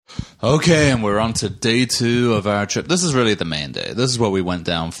Okay, and we're on to day 2 of our trip. This is really the main day. This is what we went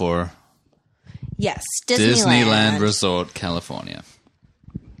down for. Yes, Disneyland Resort, California.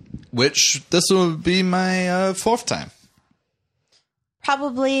 Which, this will be my 4th time.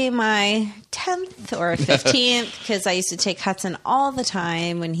 Probably my 10th or 15th, because I used to take Hudson all the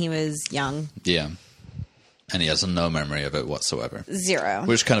time when he was young. Yeah. And he has no memory of it whatsoever. 0.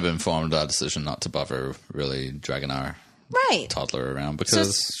 Which kind of informed our decision not to bother really dragging our toddler around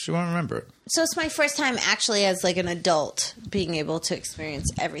because she won't remember it. So it's my first time actually as like an adult being able to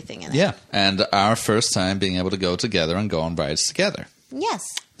experience everything in it. Yeah, and our first time being able to go together and go on rides together. Yes.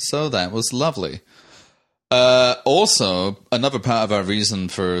 So that was lovely. Also, another part of our reason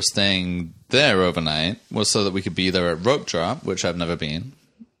for staying there overnight was so that we could be there at Rope Drop, which I've never been.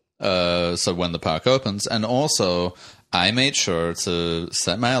 So when the park opens. And also, I made sure to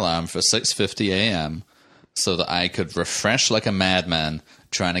set my alarm for 6:50 a.m. so that I could refresh like a madman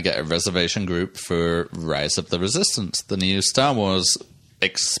trying to get a reservation group for Rise of the Resistance, the new Star Wars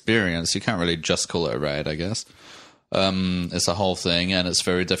experience. You can't really just call it a ride, I guess. It's a whole thing, and it's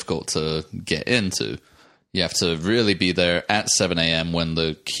very difficult to get into. You have to really be there at 7 a.m. when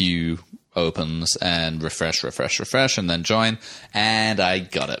the queue opens and refresh, and then join. And I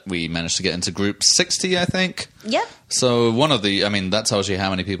got it. We managed to get into group 60, I think. Yep. So that tells you how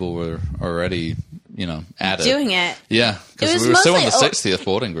many people were already, at it. Doing it. Yeah, because we were still in the 60th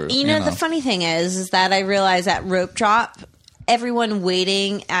boarding group. The funny thing is that I realized at Rope Drop, everyone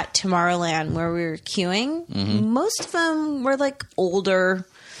waiting at Tomorrowland where we were queuing, most of them were like older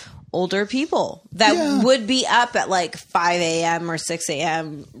people that would be up at like 5 a.m. or 6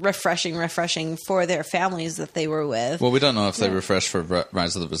 a.m. refreshing for their families that they were with. Well, we don't know if they refreshed for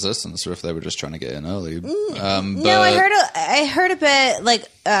Rise of the Resistance or if they were just trying to get in early. No, I heard a bit like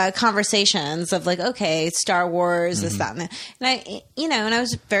conversations of like, okay, Star Wars, this, that, and that. And I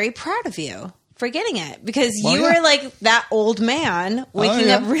was very proud of you for getting it because you were like that old man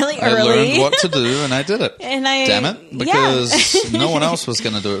waking up really early. I learned what to do and I did it. Damn it. Because no one else was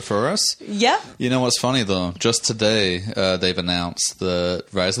going to do it for us. Yep. You know what's funny though? Just today, they've announced the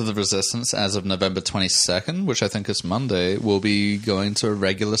Rise of the Resistance as of November 22nd, which I think is Monday, will be going to a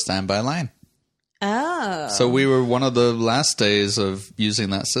regular standby line. Oh. So we were one of the last days of using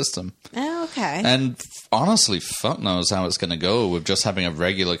that system. Oh, okay. And honestly, fuck knows how it's going to go with just having a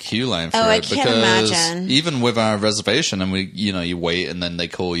regular queue line for it. I can't imagine. Even with our reservation and you wait and then they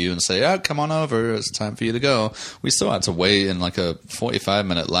call you and say, oh, come on over, it's time for you to go. We still had to wait in like a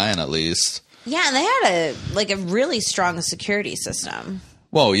 45-minute line at least. Yeah, and they had a really strong security system.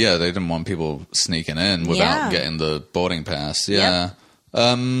 Well, yeah, they didn't want people sneaking in without getting the boarding pass. Yeah.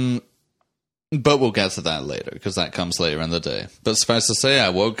 Yep. But we'll get to that later, because that comes later in the day. But suffice to say, I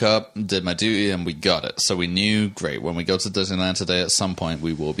woke up, did my duty, and we got it. So we knew, great, when we go to Disneyland today, at some point,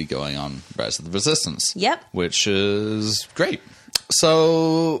 we will be going on Rise of the Resistance. Yep. Which is great.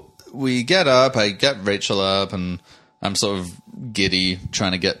 So we get up, I get Rachel up, and I'm sort of giddy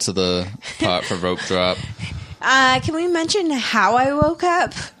trying to get to the part for Rope Drop. Can we mention how I woke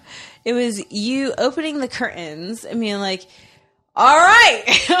up? It was you opening the curtains and being like, all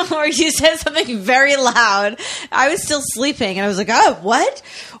right, or you said something very loud. I was still sleeping, and I was like, oh, what?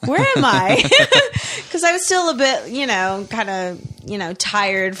 Where am I? Because I was still a bit,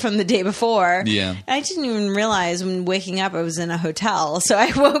 tired from the day before. Yeah. And I didn't even realize when waking up I was in a hotel. So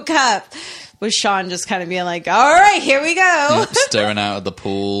I woke up with Sean just kind of being like, all right, here we go. Staring out at the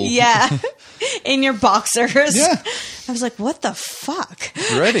pool. Yeah. In your boxers. Yeah. I was like, what the fuck?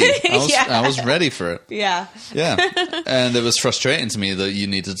 Ready. I was ready for it. Yeah. Yeah. And it was frustrating to me that you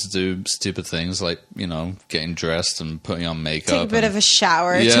needed to do stupid things like, getting dressed and putting on makeup. Take a bit of a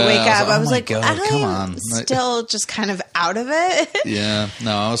shower to wake up. I was like, come on. Still just kind of out of it. Yeah.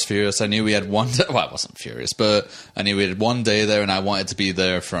 No, I was furious. I knew we had one day. Well, I wasn't furious, but I knew we had one day there and I wanted to be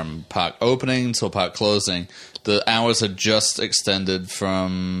there from park opening till park closing. The hours had just extended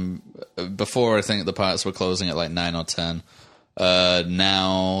from before. I think the parks were closing at like 9 or 10.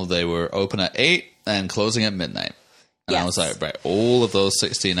 Now they were open at 8 and closing at midnight. And I was like, right, all of those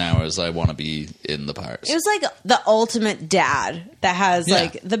 16 hours, I want to be in the parks. It was like the ultimate dad that has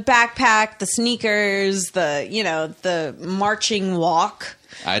like the backpack, the sneakers, the marching walk.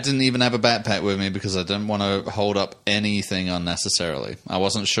 I didn't even have a backpack with me because I didn't want to hold up anything unnecessarily. I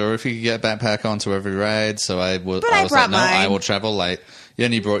wasn't sure if you could get a backpack onto every ride, so I was like, no, I will travel light. Yeah,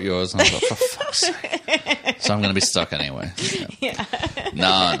 and you brought yours, and I was like, for fuck's sake. So I'm going to be stuck anyway. Yeah.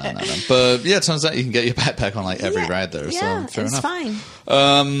 No. But yeah, it turns out you can get your backpack on like every ride there, so fair enough.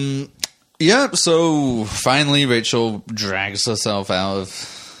 Fine. So finally Rachel drags herself out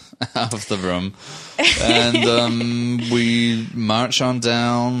of the room. And we march on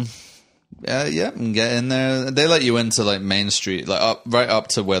down Yeah, and get in there. They let you into like Main Street, like right up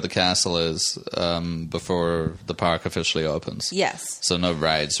to where the castle is, before the park officially opens. Yes. So no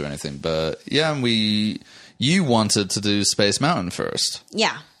rides or anything. But yeah, you wanted to do Space Mountain first.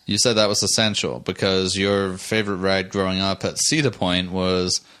 Yeah. You said that was essential because your favorite ride growing up at Cedar Point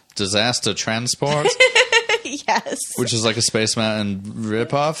was Disaster Transport. Yes. Which is like a Space Mountain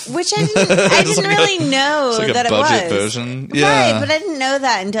ripoff. Which I didn't really know like that a budget it was. Version. Yeah. Right, but I didn't know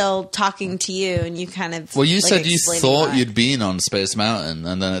that until talking to you, and you kind of. Well, you like, said you thought why. you'd been on Space Mountain,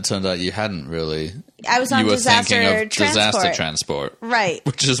 and then it turned out you hadn't really. I was on you were Disaster thinking of Transport. Disaster Transport. Right.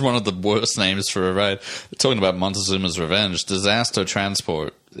 Which is one of the worst names for a ride. Talking about Montezuma's Revenge, Disaster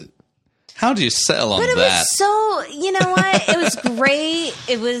Transport. How do you settle on But it that? was so, you know what? It was great.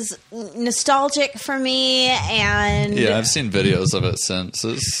 It was nostalgic for me, and Yeah, I've seen videos of it since.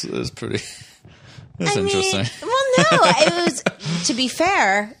 It's pretty. It's interesting. Well, no, it was. To be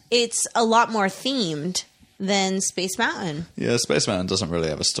fair, it's a lot more themed than Space Mountain. Yeah, Space Mountain doesn't really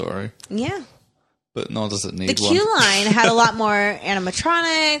have a story, Yeah. but nor does it need The one. queue line had a lot more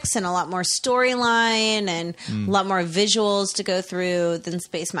animatronics and a lot more storyline and a lot more visuals to go through than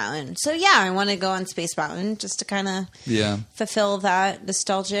Space Mountain. So yeah, I want to go on Space Mountain just to kind of fulfill that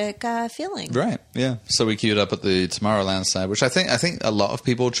nostalgic feeling. Right. Yeah. So we queued up at the Tomorrowland side, which I think a lot of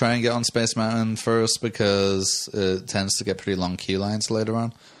people try and get on Space Mountain first because it tends to get pretty long queue lines later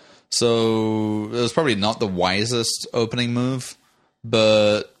on. So it was probably not the wisest opening move,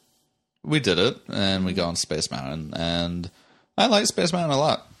 but we did it, and we got on Space Mountain, and I like Space Mountain a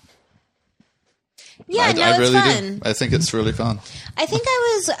lot. Yeah, I it's really fun. do. I think it's really fun. I think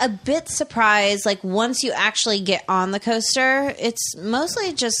I was a bit surprised, like, once you actually get on the coaster, it's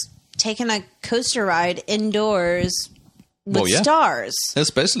mostly just taking a coaster ride indoors with stars.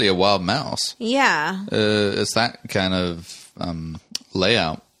 It's basically a wild mouse. Yeah. It's that kind of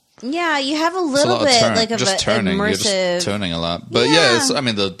layout. Yeah, you have a little bit like of just turning. immersive. You're just turning a lot, but yeah, it's, I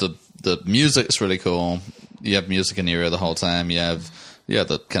mean the music's really cool. You have music in your ear the whole time. You have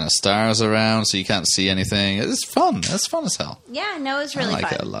the kind of stars around, so you can't see anything. It's fun. It's fun as hell. Yeah, no, it was really I like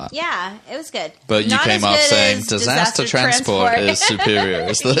fun. it a lot. Yeah, it was good. But you Not came as off good saying as Disaster Transport is superior.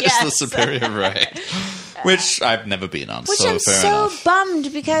 It's the Yes. superior ride, which I've never been on. Which so I'm fair so enough.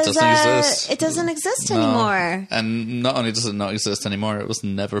 bummed because It doesn't exist. it doesn't exist No. anymore. And not only does it not exist anymore, it was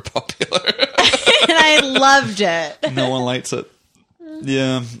never popular. And I loved it. No one likes it.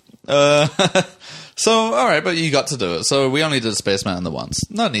 Yeah. So, all right, but you got to do it. So we only did Space Mountain the once.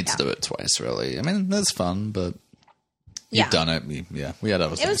 No need to do it twice, really. I mean, it's fun, but you've done it. We had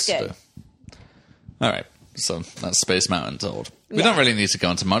other things was to good. do. All right, so that's Space Mountain told. We don't really need to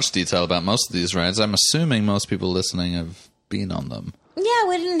go into much detail about most of these rides. I'm assuming most people listening have been on them. Yeah,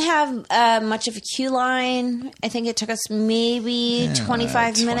 we didn't have much of a queue line. I think it took us maybe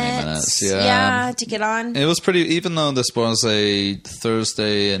 25 20 minutes. yeah. To get on. It was pretty, even though this was a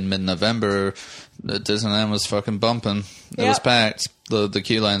Thursday in mid-November, Disneyland was fucking bumping. It was packed. The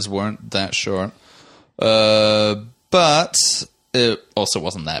queue lines weren't that short. But it also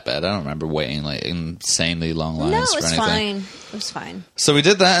wasn't that bad. I don't remember waiting like insanely long lines No, for it was anything. fine. It was fine. So we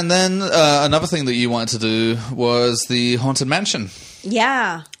did that, and then another thing that you wanted to do was the Haunted Mansion.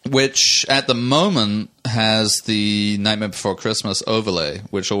 Yeah. Which, at the moment, has the Nightmare Before Christmas overlay,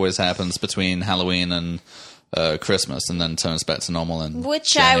 which always happens between Halloween and Christmas, and then turns back to normal in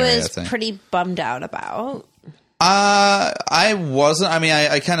Which January, I was think. pretty bummed out about. I wasn't. I mean,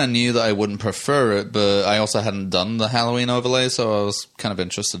 I kind of knew that I wouldn't prefer it, but I also hadn't done the Halloween overlay, so I was kind of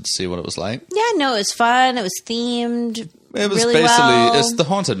interested to see what it was like. Yeah, no, it was fun. It was themed. It was really basically, well. it's the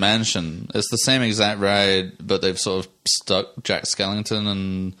Haunted Mansion. It's the same exact ride, but they've sort of stuck Jack Skellington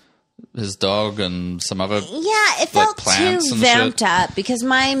and his dog and some other Yeah, it felt too plants and vamped shit. up because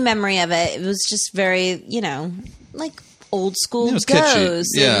my memory of it was just very, like old school It was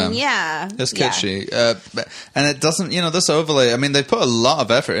ghosts. kitschy. And yeah. It's yeah. kitschy. And it doesn't, this overlay, I mean, they put a lot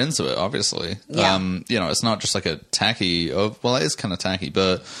of effort into it, obviously. Yeah. It's not just like a tacky, well, it is kind of tacky,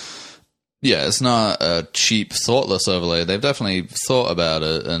 but yeah, it's not a cheap, thoughtless overlay. They've definitely thought about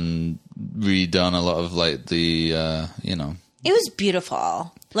it and redone a lot of like the, It was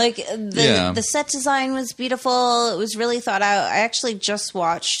beautiful. Like the set design was beautiful. It was really thought out. I actually just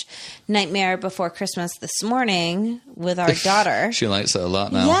watched Nightmare Before Christmas this morning with our daughter. She likes it a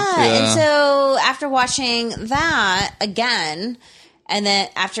lot now. Yeah, and so after watching that again, and then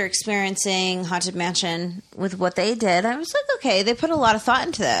after experiencing Haunted Mansion with what they did, I was like, okay, they put a lot of thought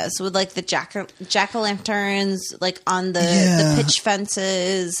into this with like the jack-o'-lanterns like on the pitch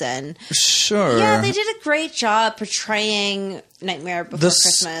fences and sure. Yeah, they did a great job portraying Nightmare Before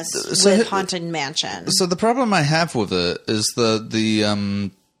Christmas with Haunted Mansion. So the problem I have with it is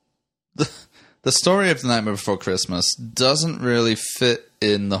the the story of The Nightmare Before Christmas doesn't really fit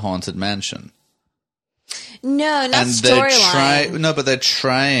in the Haunted Mansion. No, not storyline. No, but they're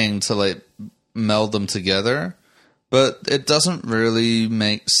trying to like meld them together, but it doesn't really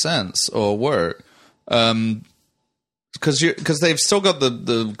make sense or work. Because they've still got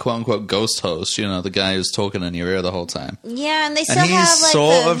the quote unquote ghost host, the guy who's talking in your ear the whole time. Yeah, and they still and he's have like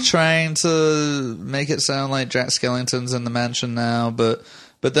sort of trying to make it sound like Jack Skellington's in the mansion now, but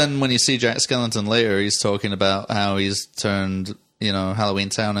then when you see Jack Skellington later, he's talking about how he's turned Halloween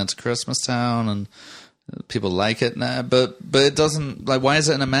Town into Christmas Town, and people like it now. But it doesn't, like, why is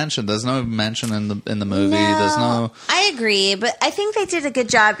it in a mansion? There's no mansion in the movie. No, there's no. I agree, but I think they did a good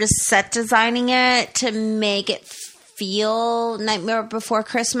job just set designing it to make it feel Nightmare Before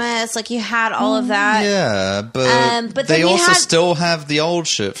Christmas. Like, you had all of that. Yeah, but they also still have the old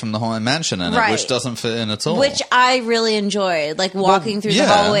shit from the Haunted Mansion in it, which doesn't fit in at all. Which I really enjoyed, like walking through the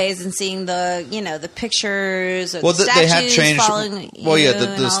hallways and seeing the pictures. Or the statues they had changed.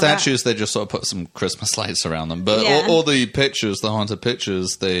 The statues, they just sort of put some Christmas lights around them. But all the pictures, the haunted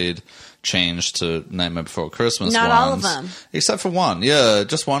pictures, they'd changed to Nightmare Before Christmas. Not all of them, except for one. Yeah,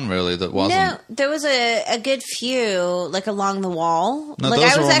 just one really that wasn't. No, there was a good few like along the wall. No, like,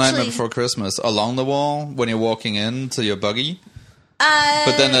 those were all Nightmare Before Christmas. Along the wall when you're walking into your buggy.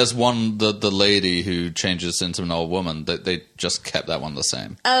 But then there's one, the lady who changes into an old woman. They just kept that one the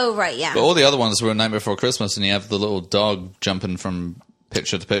same. Oh right, yeah. But all the other ones were Nightmare Before Christmas, and you have the little dog jumping from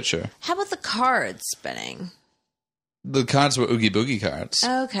picture to picture. How about the cards spinning? The cards were Oogie Boogie cards.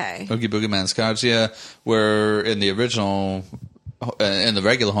 Okay. Oogie Boogie Man's cards, yeah. Were in the original, in the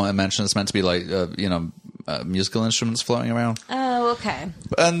regular Haunted Mansion, it's meant to be like, musical instruments floating around. Oh, okay.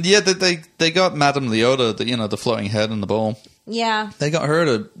 And yeah, they got Madame Leota, the floating head in the bowl. Yeah. They got her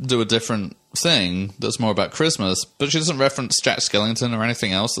to do a different thing that's more about Christmas, but she doesn't reference Jack Skellington or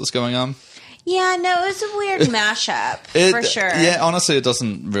anything else that's going on. Yeah, no, it was a weird mashup, for sure. Yeah, honestly, it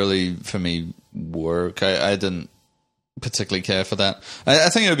doesn't really, for me, work. I didn't particularly care for that. I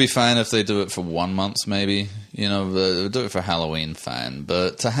think it would be fine if they do it for 1 month, maybe. Do it for Halloween, fine.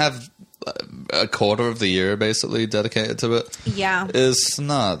 But to have a quarter of the year basically dedicated to it, is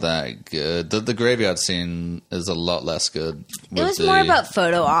not that good. The graveyard scene is a lot less good. It was more about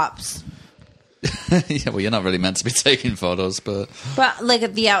photo ops. Yeah, well, you're not really meant to be taking photos, but like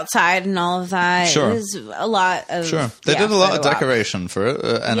at the outside and all of that, sure. It was a lot of They did a lot of decoration for it,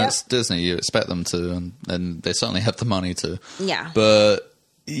 and it's Disney. You expect them to, and they certainly have the money to. Yeah, but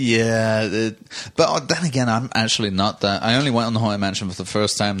but then again, I'm actually not that. I only went on the Haunted Mansion for the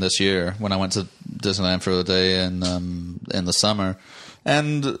first time this year when I went to Disneyland for a day in the summer,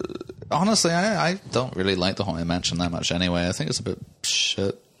 and honestly, I don't really like the Haunted Mansion that much anyway. I think it's a bit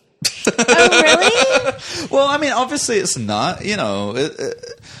shit. Oh, really? Well, I mean, obviously it's not, it's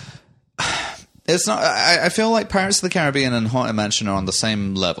not, I feel like Pirates of the Caribbean and Haunted Mansion are on the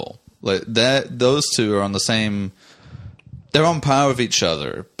same level. Like, those two are on the same, they're on par with each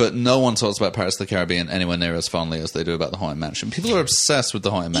other, but no one talks about Pirates of the Caribbean anywhere near as fondly as they do about the Haunted Mansion. People are obsessed with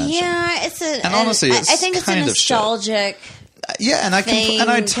the Haunted Mansion. Yeah, and honestly, I think it's a nostalgic. Yeah, and I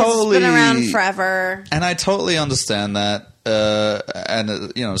totally, it's been around forever, and I totally understand that.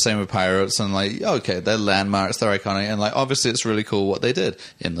 And same with Pirates, and like, okay, they're landmarks, they're iconic, and like, obviously, it's really cool what they did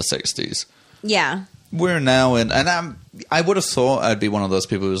in the '60s. Yeah, we're now in, and I would have thought I'd be one of those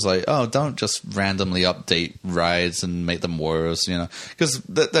people who's like, oh, don't just randomly update rides and make them worse, because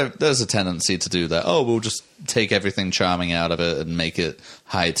there's a tendency to do that. Oh, we'll just take everything charming out of it and make it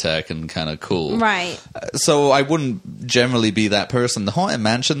high tech and kind of cool, right? So I wouldn't generally be that person. The Haunted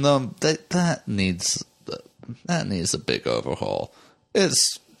Mansion, though, that needs a big overhaul.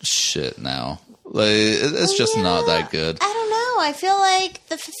 It's shit now. Like, it's just not that good. I don't know. I feel like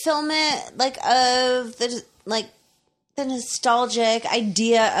the fulfillment, like, of the nostalgic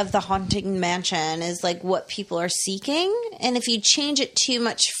idea of the Haunted Mansion is like what people are seeking, and if you change it too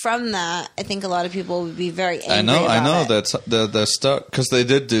much from that, I think a lot of people would be very angry. I know they're stuck because they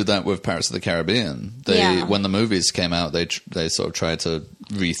did do that with Pirates of the Caribbean. When the movies came out, they sort of tried to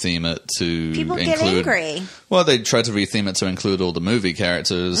retheme it to people include. Get angry. Well, they tried to retheme it to include all the movie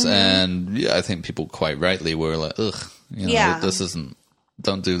characters, and I think people quite rightly were like, ugh, this isn't.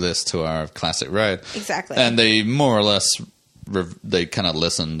 Don't do this to our classic ride. Exactly. And they more or less, they kind of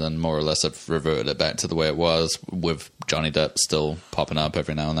listened and more or less have reverted it back to the way it was, with Johnny Depp still popping up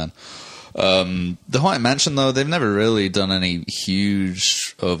every now and then. The Haunted Mansion, though, they've never really done any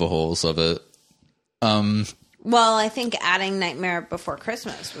huge overhauls of it. Well, I think adding Nightmare Before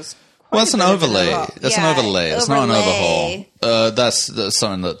Christmas was it's an overlay. It's an overlay. It's not an overhaul. That's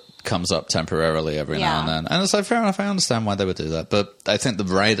something that comes up temporarily every now and Yeah. then. And it's like, fair enough, I understand why they would do that. But I think the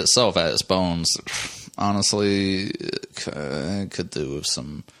ride itself, at its bones, honestly, could do with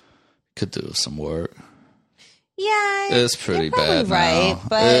some work. Yeah, It's pretty you're probably bad right, now.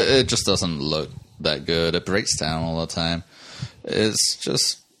 but It just doesn't look that good. It breaks down all the time. It's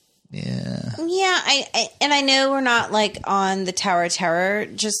just, yeah. yeah, I know we're not like on the Tower of Terror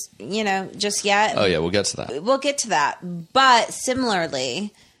just yet. Oh, yeah, we'll get to that. We'll get to that. But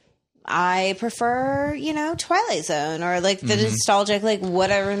similarly, I prefer, Twilight Zone or like the nostalgic, like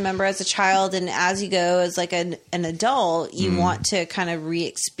what I remember as a child. And as you go as like an adult, you want to kind of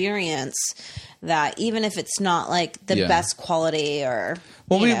re-experience that, even if it's not like the best quality or.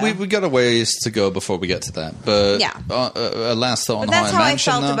 Well, we got a ways to go before we get to that, but a last thought on But that's Haunted how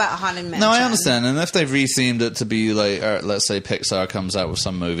Mansion. I felt about Haunted Mansion. No, I understand, and if they've rethemed it to be like, let's say Pixar comes out with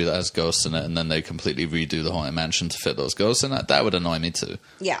some movie that has ghosts in it, and then they completely redo the Haunted Mansion to fit those ghosts in it, that would annoy me too.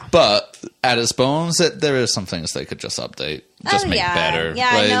 Yeah, but at its bones, there is some things they could just update, just make better. Yeah,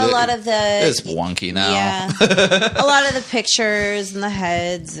 I know a lot of the it's wonky now. Yeah, a lot of the pictures and the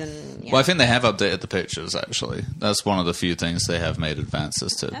heads and. Well, I think they have updated the pictures, actually. That's one of the few things they have made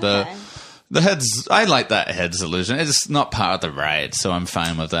advances to. Okay. The heads, I like that heads illusion. It's not part of the ride, so I'm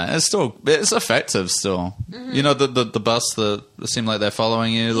fine with that. It's effective still. The bus that seem like they're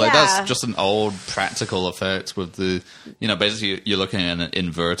following you, like that's just an old practical effect with the, basically you're looking at an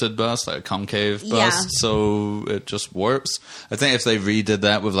inverted bus, like a concave bus, so it just works. I think if they redid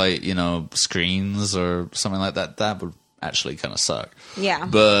that with like, screens or something like that, that would actually kind of suck. Yeah.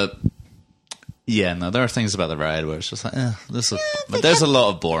 But yeah, no, there are things about the ride where it's just like, but there's a lot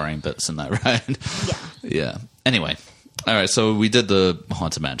of boring bits in that ride. Yeah. Yeah. Anyway. All right, so we did the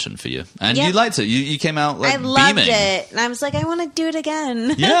Haunted Mansion for you. And you liked it. You came out like beaming. I loved it. And I was like, I want to do it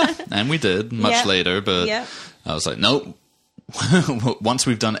again. Yeah, and we did much later, but I was like, nope. Once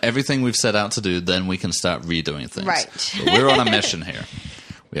we've done everything we've set out to do, then we can start redoing things. Right. But we're on a mission here.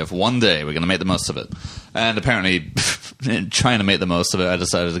 We have one day. We're going to make the most of it. And apparently, in trying to make the most of it, I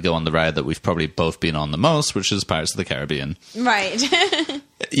decided to go on the ride that we've probably both been on the most, which is Pirates of the Caribbean. Right.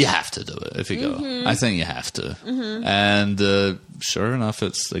 You have to do it if you go. I think you have to. And sure enough,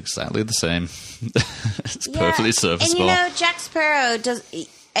 it's exactly the same. It's perfectly serviceable. And Jack Sparrow does.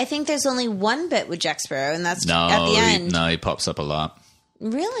 I think there's only one bit with Jack Sparrow, and that's at the end. He pops up a lot.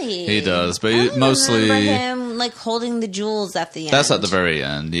 Really? He does, but I mostly remember him like holding the jewels at the end. That's at the very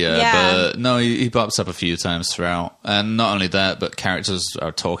end, but no, he pops up a few times throughout, and not only that, but characters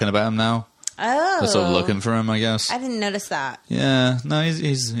are talking about him now. Oh, they're sort of looking for him, I guess. I didn't notice that. Yeah, no,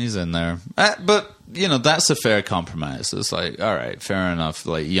 he's in there, but that's a fair compromise. It's like, all right, fair enough.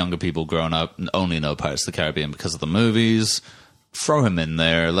 Like younger people growing up only know Pirates of the Caribbean because of the movies. Throw him in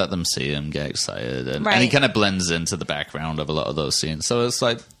there, let them see him, get excited, and he kind of blends into the background of a lot of those scenes. So it's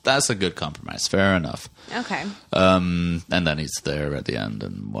like, that's a good compromise. Fair enough. Okay. And then he's there at the end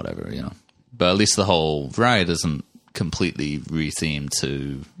and whatever, But at least the whole ride isn't completely rethemed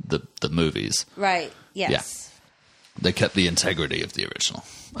to the movies. Right. Yes. Yeah. They kept the integrity of the original.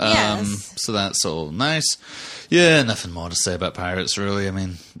 Yes. So that's all nice. Yeah, nothing more to say about Pirates, really. I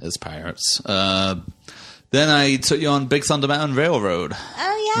mean, it's Pirates. Then I took you on Big Thunder Mountain Railroad.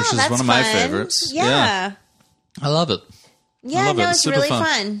 Oh, yeah, which is that's one of my favorites. Yeah. I love it. Yeah, it's really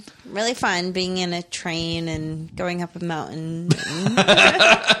fun. Really fun being in a train and going up a mountain.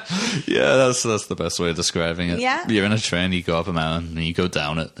 Yeah, that's the best way of describing it. Yeah. You're in a train, you go up a mountain, and you go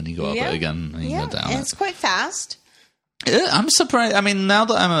down it, then you go up it again, and you go down it. It's quite fast. Yeah, I'm surprised. I mean, now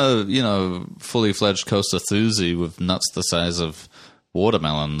that I'm a fully fledged coaster thuzy with nuts the size of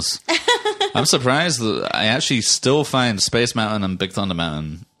watermelons, I'm surprised that I actually still find Space Mountain and Big Thunder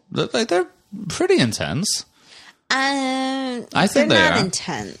Mountain they're pretty intense. I think they're not are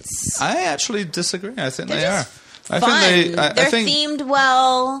intense. I actually disagree. I think they are. Fun. I think themed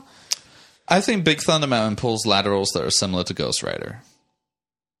well. I think Big Thunder Mountain pulls laterals that are similar to Ghost Rider.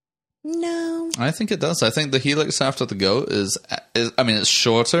 No, I think it does. I think the helix after the goat is it's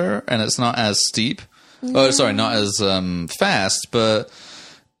shorter and it's not as steep. No. Oh, sorry, not as fast, but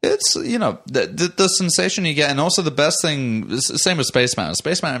it's, the sensation you get, and also the best thing, same with Space Mountain.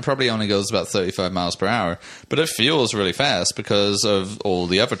 Space Mountain probably only goes about 35 miles per hour, but it feels really fast because of all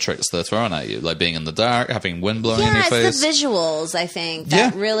the other tricks they're throwing at you, like being in the dark, having wind blowing in your face. Yeah, it's the visuals, I think,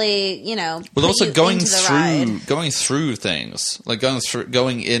 that really, but also going through through things, like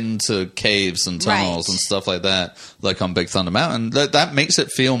going into caves and tunnels and stuff like that, like on Big Thunder Mountain, that makes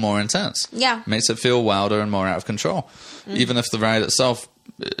it feel more intense. Yeah. Makes it feel wilder and more out of control, even if the ride itself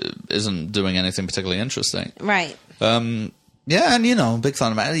isn't doing anything particularly interesting. Right. And Big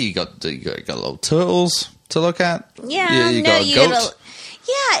Thunder Mountain, you got little turtles to look at. Yeah, you got goats.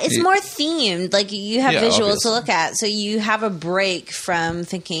 Yeah, it's more themed. Like, you have visuals obviously. to look at, so you have a break from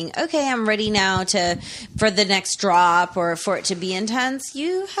thinking, okay, I'm ready now for the next drop or for it to be intense.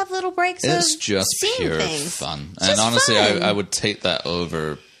 You have little breaks It's of just seeing pure things. fun. It's And just honestly, fun. I would take that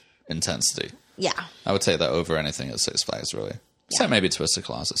over intensity. Yeah. I would take that over anything at Six Flags, really. Except maybe Twisted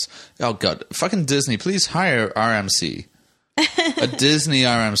Colossus. Oh, God. Fucking Disney, please hire RMC. A Disney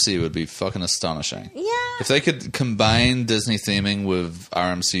RMC would be fucking astonishing. Yeah. If they could combine Disney theming with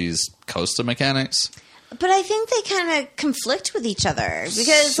RMC's coaster mechanics. But I think they kind of conflict with each other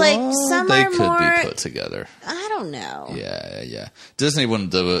because, like, some they are could more. be put together. I don't know. Yeah. Disney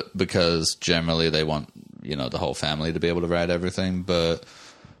wouldn't do it because generally they want, the whole family to be able to ride everything, but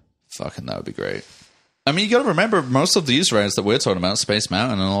fucking that would be great. I mean, you got to remember, most of these rides that we're talking about, Space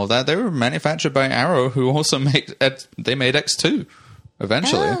Mountain and all of that, they were manufactured by Arrow, who also made X2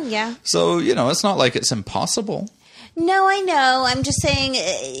 eventually. Oh, yeah. So, it's not like it's impossible. No, I know. I'm just saying,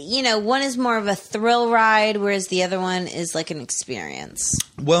 one is more of a thrill ride, whereas the other one is like an experience.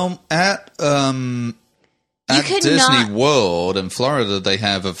 Well, at Disney World in Florida, they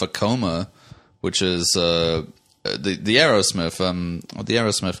have a Vekoma, which is the Aerosmith, the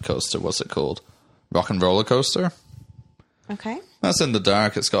Aerosmith coaster. What's it called? Rock and Roller Coaster. Okay. That's in the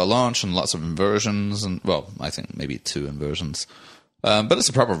dark. It's got a launch and lots of inversions, and I think maybe 2 inversions. But it's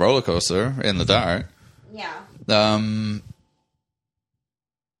a proper roller coaster in the dark. Yeah.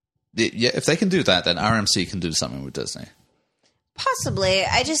 If they can do that, then RMC can do something with Disney. Possibly.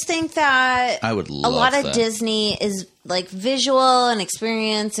 I just think that I would love a lot of that. Disney is like visual and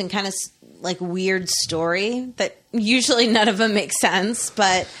experience and kind of like weird story that usually none of them make sense.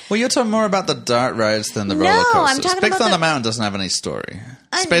 But Well, you're talking more about the dark rides than the roller coasters. I'm talking Big about Thunder the- Mountain doesn't have any story.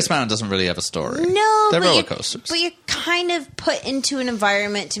 Space Mountain doesn't really have a story. no, They're but roller you're- coasters. But you're kind of put into an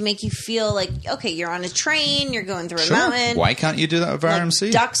environment to make you feel like, okay, you're on a train, you're going through a Sure. mountain. Why can't you do that with Like,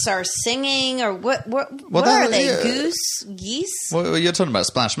 RMC? ducks are singing, or what Well, are that- they? yeah. Geese? Well, you're talking about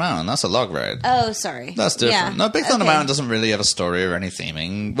Splash Mountain. That's a log ride. Oh, sorry. That's different. Yeah. No, Big Thunder Okay. Mountain doesn't really have a story or any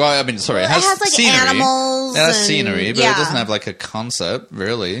theming. Well, I mean, sorry, Well, it has like scenery. animals. It has and- scenery, but yeah. it doesn't have like a concept,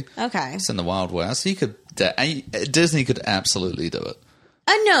 really. Okay. It's in the Wild West. Disney could absolutely do it.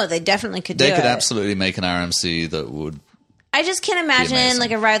 No, they definitely could do They could it. absolutely make an RMC that would. I just can't imagine amazing.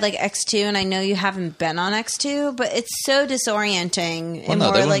 like a ride like X2, and I know you haven't been on X2, but it's so disorienting. Well, and no,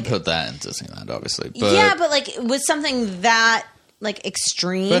 more they wouldn't like, put that in Disneyland, obviously. But, yeah, but like with something that like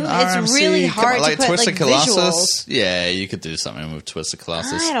extreme, but it's really hard to put Twisted like Colossus. visuals. Yeah, you could do something with Twisted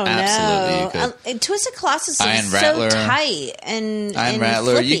Colossus. I don't Absolutely, know. you could. Twisted Colossus Iron is Rattler. so tight and Iron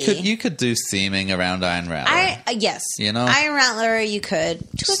Rattler, flippy. you could do theming around Iron Rattler. Yes, You know? Iron Rattler, you could.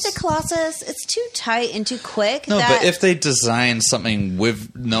 Twisted Colossus, it's too tight and too quick. No, that, but if they design something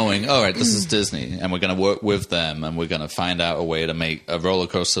with knowing, all right, this is Disney, and we're going to work with them, and we're going to find out a way to make a roller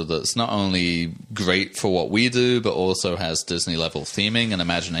coaster that's not only great for what we do, but also has Disney level theming and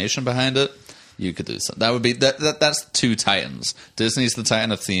imagination behind it, you could do something. That would be that's 2 titans. Disney's the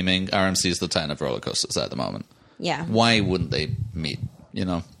titan of theming. RMC's the titan of roller coasters at the moment. yeah, Why wouldn't they meet? They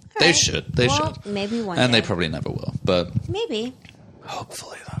right. should. They Well, should. maybe one and day. they probably never will. But maybe.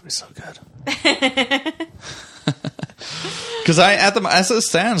 hopefully that'd be so good. Because as it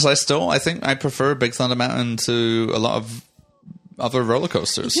stands, I think I prefer Big Thunder Mountain to a lot of other roller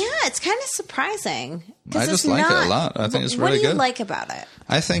coasters. Yeah, it's kind of surprising. 'Cause I it's just like it a not- lot. I think it's what really do you good. like about it?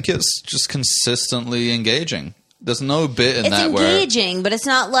 I think it's just consistently engaging. There's no bit in It's that where engaging, but it's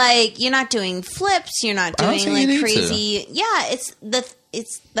not like you're not doing flips. You're not I don't doing think you need like to. crazy. Yeah, it's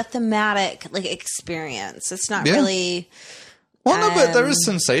the thematic like experience. It's not Yeah. really. but there is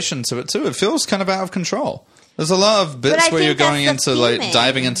sensation to it too. It feels kind of out of control. There's a lot of bits I where think you're going that's the into like theming.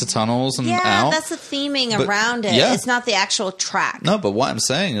 diving into tunnels and Yeah, out. that's the theming But- around it. yeah. It's not the actual track. No, but what I'm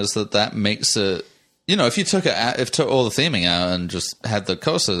saying is that makes it. If you took all the theming out and just had the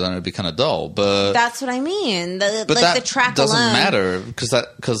coaster, then it'd be kind of dull. But That's what I mean. but Like that the track doesn't alone matter because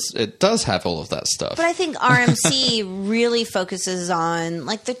it does have all of that stuff. But I think RMC really focuses on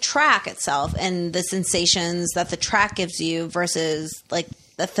like the track itself and the sensations that the track gives you versus like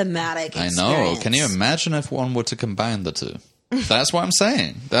the thematic I experience. know. Can you imagine if one were to combine the two? That's what I'm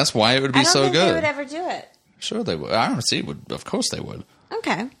saying. That's why it would be I don't so think good. they would ever do it. Sure, they would. RMC would. Of course, they would.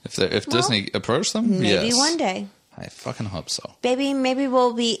 Okay. If Disney approached them, Maybe yes. one day. I fucking hope so. Maybe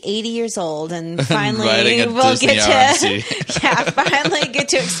we'll be 80 years old and finally Riding a we'll Disney get to RMC. yeah, finally get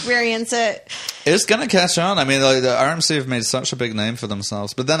to experience it. It's gonna catch on. I mean, like, the RMC have made such a big name for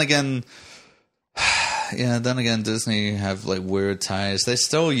themselves, but then again, Disney have like weird ties. They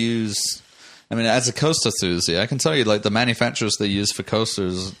still use. I mean, as a coaster enthusiast, I can tell you, like the manufacturers they use for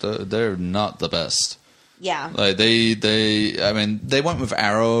coasters, they're not the best. Yeah. Like I mean, they went with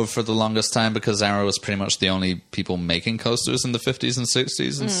Arrow for the longest time because Arrow was pretty much the only people making coasters in the 50s and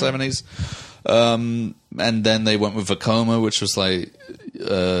 60s and 70s. And then they went with Vekoma, which was like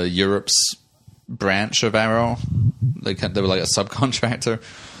Europe's branch of Arrow. They were like a subcontractor.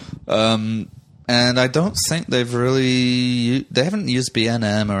 And I don't think they haven't used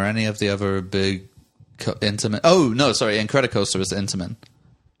B&M or any of the other big Intamin. Oh, no, sorry, Incredicoaster is Intamin.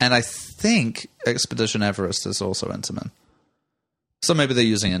 And I think Expedition Everest is also Intamin. So maybe they're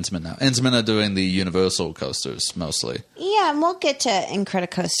using Intamin now. Intamin are doing the Universal coasters mostly. Yeah, and we'll get to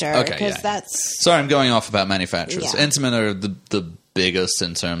Incredicoaster. Okay, yeah. That's... Sorry, I'm going off about manufacturers. Yeah. Intamin are the biggest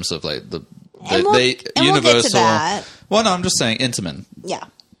in terms of like the And we'll get to that. Well, no, I'm just saying Intamin. Yeah.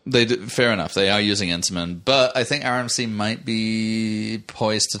 Fair enough. They are using Intamin, but I think RMC might be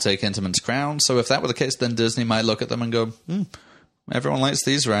poised to take Intamin's crown. So if that were the case, then Disney might look at them and go, everyone likes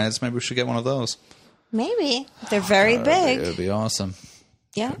these rides. Maybe we should get one of those. Maybe. They're very big. It would be awesome.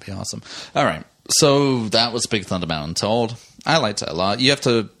 Yeah. It would be awesome. All right. So that was Big Thunder Mountain Told. I liked it a lot. You have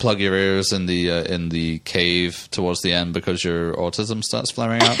to plug your ears in the cave towards the end because your autism starts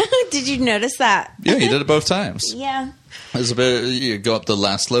flaring up. Did you notice that? Yeah, you did it both times. Yeah. There's a bit. You go up the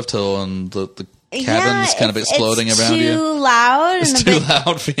last lift hill and the cabin's kind of exploding around you. It's too loud. It's too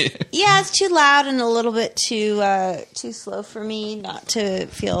loud for you. Yeah, it's too loud and a little bit too slow for me not to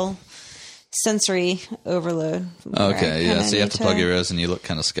feel sensory overload. Okay, yeah. So you have to plug your ears and you look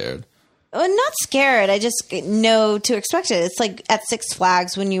kind of scared. Well, not scared. I just know to expect it. It's like at Six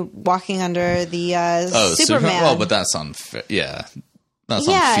Flags when you're walking under the Superman. Well, but that's unfair. Yeah. That's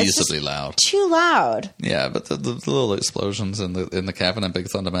unfeasibly loud. Too loud. Yeah, but the little explosions in the cabin at Big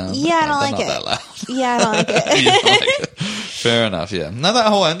Thunder Mountain. Yeah, I don't like not it. That loud. Yeah, I don't like it. You don't like it. Fair enough. Yeah. Now that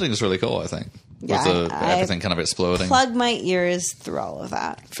whole ending is really cool. I think Yeah, with everything kind of exploding. Plug my ears through all of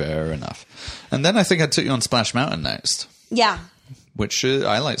that. Fair enough. And then I think I took you on Splash Mountain next. Yeah. Which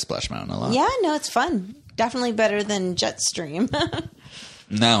I like Splash Mountain a lot. Yeah, no, it's fun. Definitely better than Jetstream.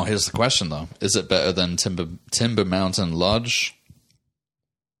 Now, here's the question though: is it better than Timber Mountain Lodge?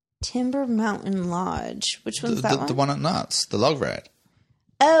 Timber Mountain Lodge. Which one's that one? The one at Knott's, the log ride.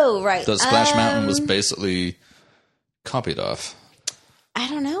 Oh, right. That Splash Mountain was basically copied off. I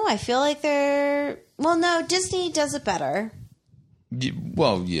don't know. I feel like they're... Well, no, Disney does it better.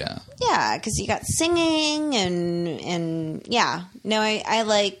 Well, yeah. Yeah, because you got singing and yeah. No, I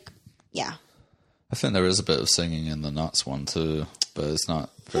like... Yeah. I think there is a bit of singing in the Knott's one too, but it's not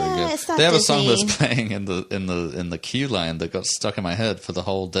very good. It's not they have Disney. a song that's playing in the queue line that got stuck in my head for the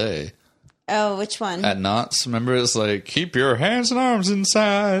whole day. Oh, which one? At Knott's, remember it's like, keep your hands and arms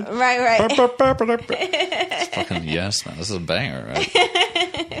inside. Right. It's fucking yes, man. This is a banger,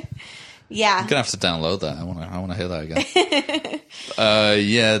 right? Yeah. I'm gonna have to download that. I wanna hear that again.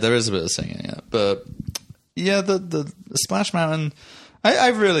 Yeah, there is a bit of singing in it. But yeah, the Splash Mountain, I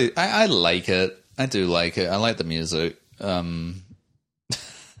really like it. I do like it. I like the music.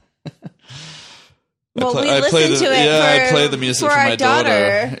 Well, we I listened to it I play the music for my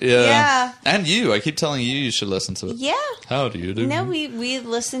daughter. Yeah. And you. I keep telling you should listen to it. Yeah. How do you do? No, we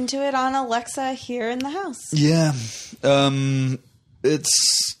listened to it on Alexa here in the house. Yeah.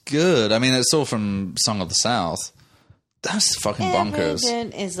 It's good. I mean, it's all from Song of the South. That's fucking bonkers.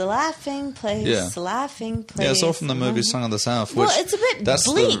 Everything is a laughing place. Yeah. A laughing place. Yeah, it's all from the movie Song of the South. Well, which, it's a bit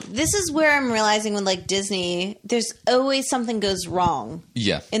bleak. This is where I'm realizing when, like, Disney, there's always something goes wrong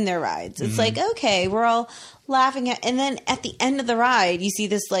in their rides. It's like, okay, we're all laughing at... And then at the end of the ride, you see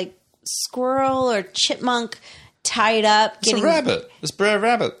this, like, squirrel or chipmunk tied up. It's a rabbit. It's Brer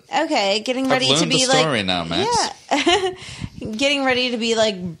Rabbit. Okay, getting ready to be, the story now, Max. Yeah. Getting ready to be,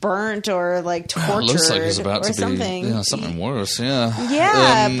 like, burnt or, like, tortured looks like he's about to something. be something worse, yeah.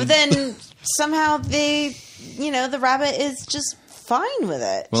 Yeah, but then somehow the rabbit is just fine with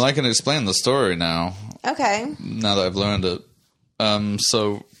it. Well, I can explain the story now. Okay. Now that I've learned it.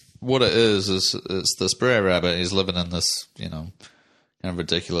 So what it is it's this Brer Rabbit. He's living in this, kind of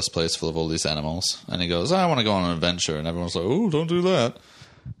ridiculous place full of all these animals. And he goes, I want to go on an adventure. And everyone's like, oh, don't do that.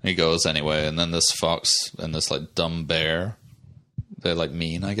 And he goes anyway. And then this fox and this, like, dumb bear, they're, like,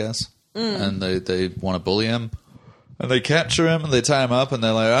 mean, I guess. And they want to bully him. And they capture him and they tie him up. And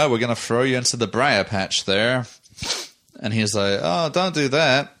they're like, oh, we're going to throw you into the briar patch there. And he's like, oh, don't do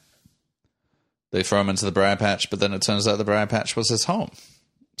that. They throw him into the briar patch. But then it turns out the briar patch was his home.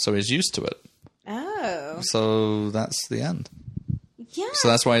 So he's used to it. Oh. So that's the end. Yeah. So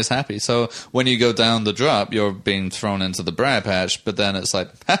that's why he's happy. So when you go down the drop, you're being thrown into the briar patch, but then it's like,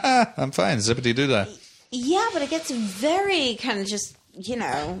 haha, I'm fine, zippity-doo-dah. Yeah, but it gets very kind of just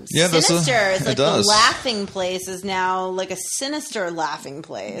sinister. It's like the laughing place is now like a sinister laughing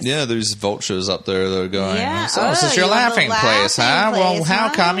place. Yeah, there's vultures up there that are going, this is your laughing place, huh? Well,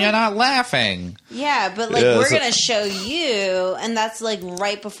 how come you're not laughing? Yeah, but we're going to show you, and that's like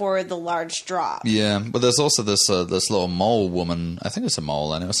right before the large drop. Yeah, but there's also this little mole woman, I think it's a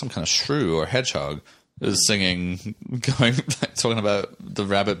mole, and it was some kind of shrew or hedgehog, is singing, talking about the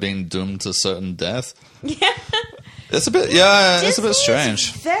rabbit being doomed to certain death. Yeah. It's a bit, it's a bit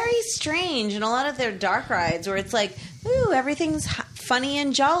strange. Very strange, and a lot of their dark rides where it's like, ooh, everything's funny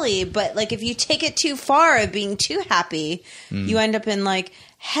and jolly, but like if you take it too far of being too happy, you end up in like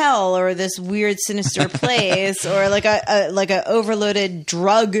hell or this weird sinister place or like a overloaded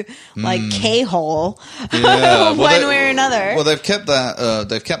drug K-hole one way or another. Well, they've kept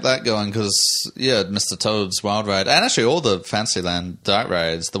that going because Mr. Toad's Wild Ride and actually all the Fantasyland dark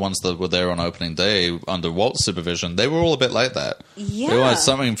rides, the ones that were there on opening day under Walt's supervision, they were all a bit like that. Yeah, there was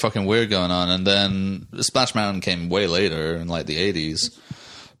something fucking weird going on, and then Splash Mountain came way later in like the 80s,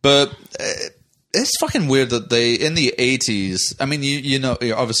 but. It's fucking weird that they, in the 80s, I mean, you know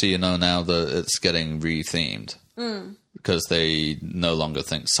now that it's getting re-themed. Because they no longer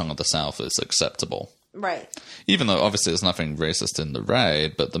think Song of the South is acceptable. Right. Even though, obviously, there's nothing racist in the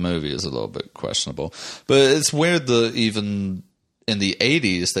ride, but the movie is a little bit questionable. But it's weird that even in the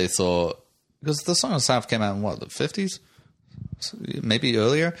 80s, they thought, because the Song of the South came out in, the 50s? Maybe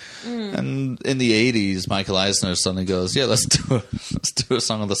earlier, and in the 80s, Michael Eisner suddenly goes, let's do a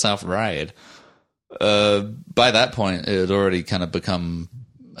Song of the South ride. By that point, it had already kind of become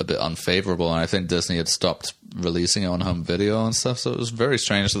a bit unfavorable, and I think Disney had stopped releasing it on home video and stuff, so it was very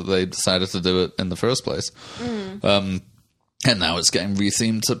strange that they decided to do it in the first place. And now it's getting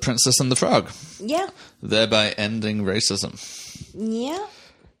rethemed to Princess and the Frog. Yeah. Thereby ending racism. Yeah.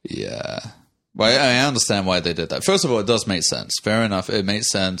 Yeah. Well, I understand why they did that. First of all, it does make sense. Fair enough. It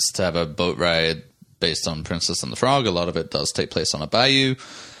makes sense to have a boat ride based on Princess and the Frog. A lot of it does take place on a bayou.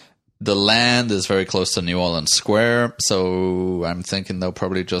 The land is very close to New Orleans Square, so I'm thinking they'll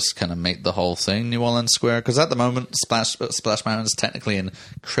probably just kind of make the whole thing New Orleans Square. Because at the moment, Splash Mountain is technically in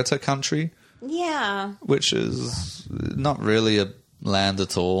Critter Country. Yeah. Which is not really a land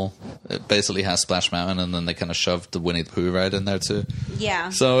at all. It basically has Splash Mountain, and then they kind of shoved the Winnie the Pooh ride in there too. Yeah.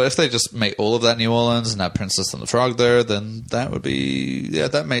 So if they just make all of that New Orleans and have Princess and the Frog there, then that would be,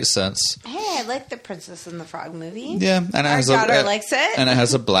 that makes sense. Hey, I like the Princess and the Frog movie. Yeah, and our daughter likes it, and it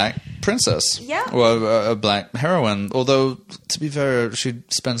has a black princess. Yeah, well, a black heroine. Although to be fair, she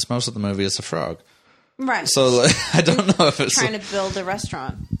spends most of the movie as a frog. Right. So I don't know if it's trying to build a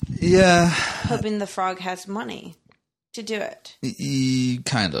restaurant. Yeah, hoping the frog has money to do it.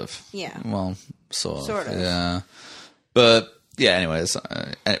 Kind of. Yeah. Well, sort of. Sort of. Yeah. But yeah. Anyways,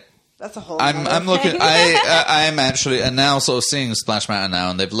 that's a whole. I'm looking. I'm actually, and now sort of seeing Splash Mountain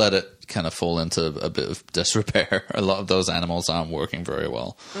now, and they've let it kind of fall into a bit of disrepair. A lot of those animals aren't working very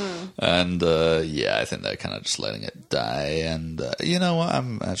well, and I think they're kind of just letting it die. And you know what?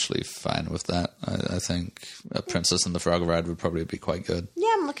 I'm actually fine with that. I think a Princess and the Frog ride would probably be quite good.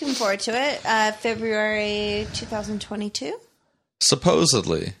 Yeah, I'm looking forward to it. February 2022.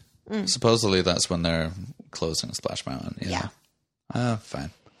 Supposedly, that's when they're closing Splash Mountain. Yeah.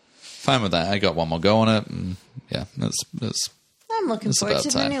 Fine with that. I got one more go on it. And it's I'm looking forward to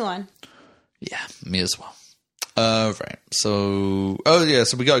the new one. Yeah, me as well. Right. So,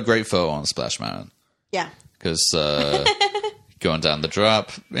 so we got a great photo on Splash Mountain. Yeah. Because going down the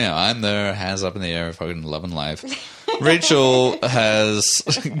drop, I'm there, hands up in the air, fucking loving life. Rachel has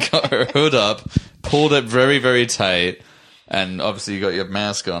got her hood up, pulled it very, very tight, and obviously you got your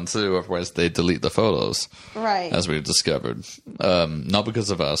mask on too, otherwise they delete the photos. Right. As we've discovered. Not because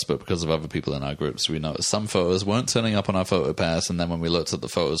of us, but because of other people in our groups. We noticed some photos weren't turning up on our photo pass, and then when we looked at the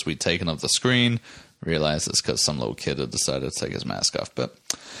photos we'd taken off the screen, realized it's because some little kid had decided to take his mask off. But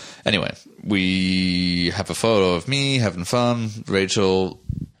anyway, we have a photo of me having fun, Rachel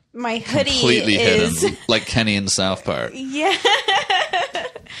my hoodie completely is hidden, like Kenny in South Park. Yeah.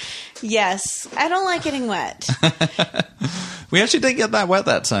 Yes. I don't like getting wet. We actually didn't get that wet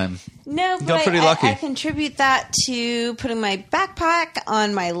that time. No, but got pretty lucky. I contribute that to putting my backpack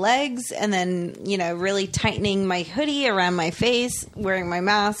on my legs and then, really tightening my hoodie around my face, wearing my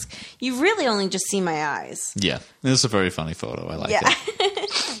mask. You really only just see my eyes. Yeah. It's a very funny photo. I like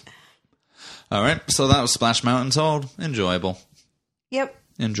it. All right. So that was Splash Mountain Toad. Enjoyable. Yep.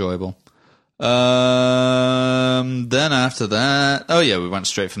 Enjoyable. Then after that, we went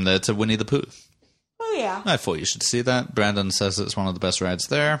straight from there to Winnie the Pooh. Oh, yeah. I thought you should see that. Brandon says it's one of the best rides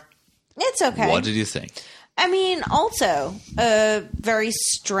there. It's okay. What did you think? I mean, also, very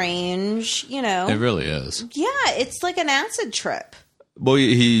strange, It really is. Yeah, it's like an acid trip. Well,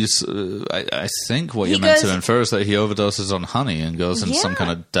 he's. I think what you're meant to infer is that he overdoses on honey and goes into some kind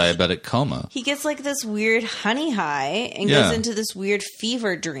of diabetic coma. He gets like this weird honey high and goes into this weird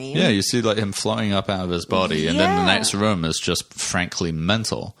fever dream. Yeah, you see like him floating up out of his body, and then the next room is just frankly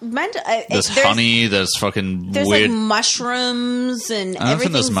mental. There's honey. There's fucking there's weird like mushrooms and. I don't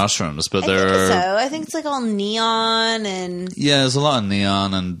think there's mushrooms, but I think it's like all neon and. Yeah, there's a lot of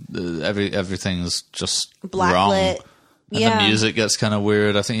neon and everything's just black wrong. lit. And the music gets kind of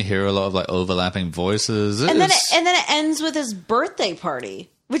weird. I think you hear a lot of like overlapping voices. And then it ends with his birthday party,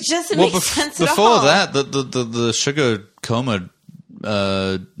 which doesn't make sense at all. Before that, the sugar coma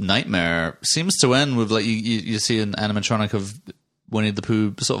nightmare seems to end with like you see an animatronic of Winnie the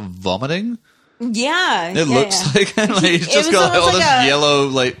Pooh sort of vomiting. Yeah, it looks like he's just got all this yellow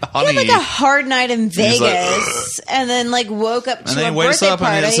like honey. He had like a hard night in Vegas, and then like woke up to and then a he wakes birthday up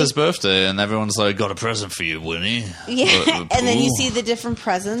party. and it's his birthday, and everyone's like, "Got a present for you, Winnie." Yeah, and then you see the different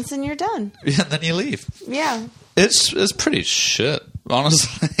presents, and you're done. Yeah, and then you leave. Yeah, it's pretty shit.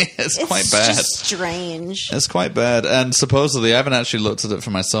 Honestly, it's quite bad. It's just strange. It's quite bad, and supposedly I haven't actually looked at it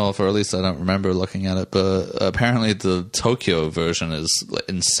for myself, or at least I don't remember looking at it. But apparently, the Tokyo version is like,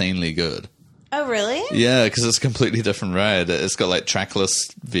 insanely good. Oh, really? Yeah, because it's a completely different ride. It's got like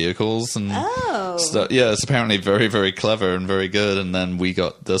trackless vehicles and stuff. Yeah, it's apparently very, very clever and very good. And then we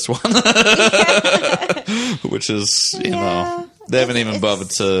got this one, which is, you know, they haven't even bothered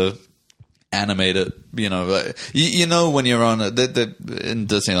to animate it. You know, like, you know when you're on in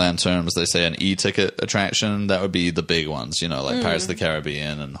Disneyland terms, they say an e-ticket attraction. That would be the big ones, you know, like Pirates of the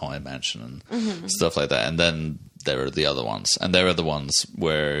Caribbean and Haunted Mansion and stuff like that. And then there are the other ones, and there are the ones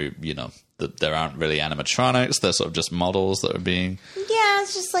where you know. There aren't really animatronics. They're sort of just models that are being... Yeah,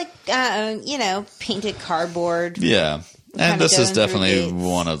 it's just like, you know, painted cardboard. Yeah. And this is definitely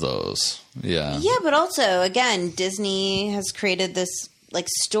one of those. Yeah. Yeah, but also, again, Disney has created this, like,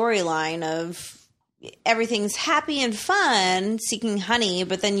 storyline of everything's happy and fun, seeking honey,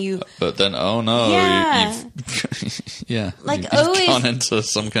 but then oh no. Yeah. Yeah. Like, you've gone into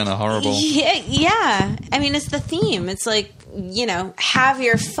some kind of horrible... Yeah. I mean, it's the theme. It's like, you know, have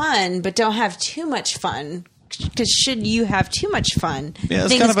your fun, but don't have too much fun. Because should you have too much fun,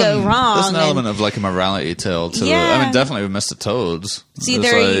 things kind of go wrong. There's an element of like a morality tale to it. I mean, definitely with Mr. Toad's. See,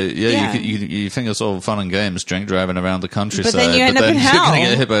 you think it's all fun and games, drink driving around the countryside, but then you end up in hell. You're going to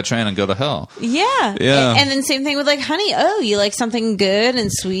get hit by a train and go to hell. Yeah. And then same thing with like honey. Oh, you like something good and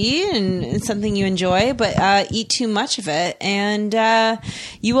sweet and something you enjoy, but eat too much of it and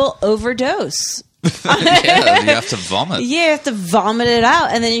you will overdose. Yeah, you have to vomit. Yeah, you have to vomit it out,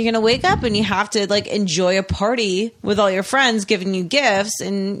 and then you're gonna wake up and you have to like enjoy a party with all your friends giving you gifts,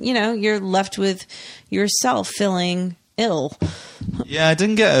 and you know you're left with yourself feeling ill. Yeah, I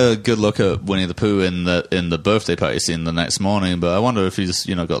didn't get a good look at Winnie the Pooh in the birthday party scene the next morning, but I wonder if he's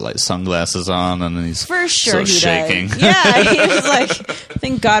got like sunglasses on and he's for sure sort of shaking. Does. Yeah, he was like,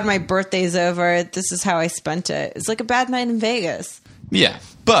 "Thank God my birthday's over. This is how I spent it." It's like a bad night in Vegas. Yeah,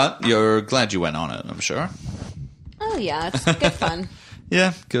 but you're glad you went on it, I'm sure. Oh, yeah, it's good fun.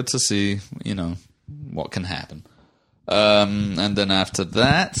 Yeah, good to see, what can happen. And then after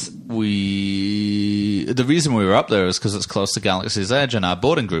that, the reason we were up there is because it's close to Galaxy's Edge and our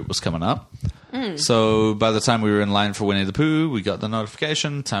boarding group was coming up. So by the time we were in line for Winnie the Pooh, we got the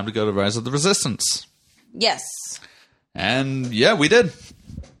notification, time to go to Rise of the Resistance. Yes. And yeah, we did.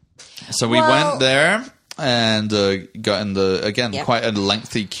 So we went there. And got in quite a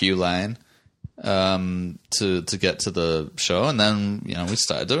lengthy queue line to get to the show, and then we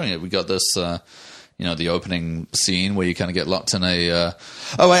started doing it. We got this, the opening scene where you kind of get locked in a.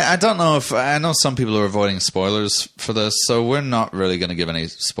 I don't know if I know some people are avoiding spoilers for this, so we're not really going to give any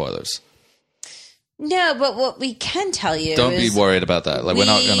spoilers. No, but what we can tell you, don't be worried about that. Like we're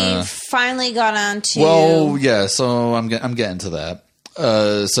not going to. Finally got on to. Well, yeah. So I'm getting to that.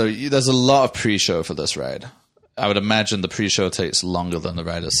 So there's a lot of pre-show for this ride. I would imagine the pre-show takes longer than the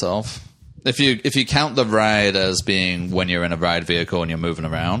ride itself. If you count the ride as being when you're in a ride vehicle and you're moving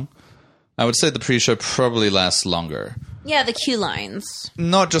around, I would say the pre-show probably lasts longer. Yeah, the queue lines.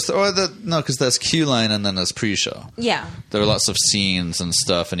 Not just because there's queue line and then there's pre-show. Yeah, there are lots of scenes and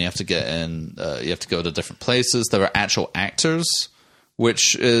stuff, and you have to get in. You have to go to different places. There are actual actors,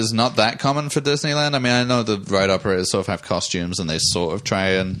 which is not that common for Disneyland. I mean, I know the ride operators sort of have costumes and they sort of try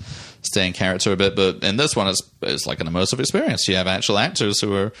and stay in character a bit, but in this one, it's like an immersive experience. You have actual actors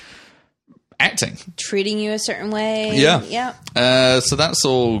who are acting. Treating you a certain way. Yeah. Yeah. So that's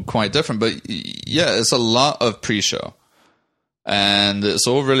all quite different, but yeah, it's a lot of pre-show. And it's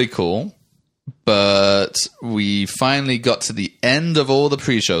all really cool. But we finally got to the end of all the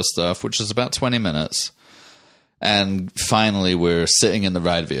pre-show stuff, which is about 20 minutes. And finally, we're sitting in the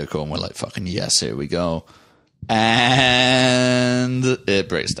ride vehicle, and we're like, fucking yes, here we go. And it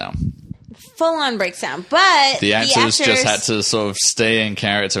breaks down. Full on breaks down. But the actors just had to sort of stay in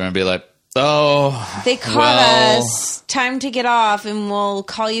character and be like, oh, they caught us. Time to get off, and we'll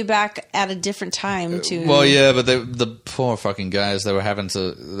call you back at a different time to. Well, yeah, but the poor fucking guys, they were having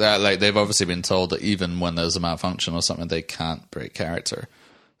to. They've obviously been told that even when there's a malfunction or something, they can't break character.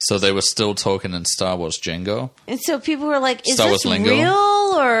 So they were still talking in Star Wars Jingo. And so people were like, is this real?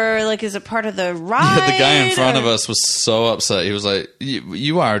 Or like, is it part of the ride? Yeah, the guy in front of us was so upset. He was like,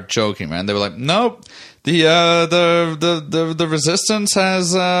 you are joking, man. They were like, nope. The resistance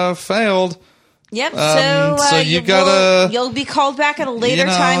has failed. Yep. So you'll be called back at a later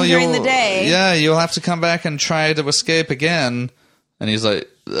time during the day. Yeah, you'll have to come back and try to escape again. And he's like,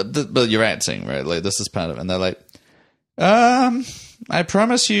 but you're acting, right? Like, this is part of it. And they're like, I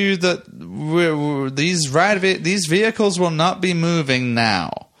promise you that these vehicles will not be moving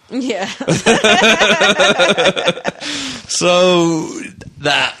now. Yeah. So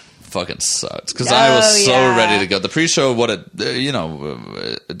that fucking sucked because I was so ready to go. The pre-show,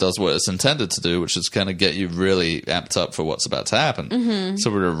 it does what it's intended to do, which is kind of get you really amped up for what's about to happen. Mm-hmm. So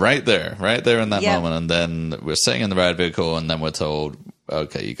we were right there in that moment, and then we're sitting in the ride vehicle, and then we're told,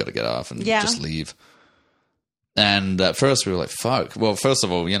 okay, you got to get off and just leave. And at first we were like, fuck. Well, first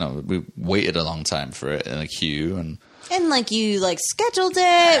of all, we waited a long time for it in a queue. And like you scheduled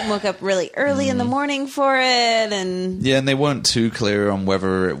it, woke up really early in the morning for it. And yeah, and they weren't too clear on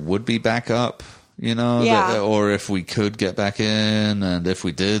whether it would be back up, or if we could get back in. And if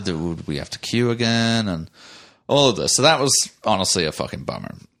we did, would we have to queue again? And all of this. So that was honestly a fucking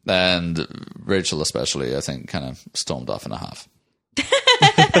bummer. And Rachel especially, I think, kind of stormed off in a huff.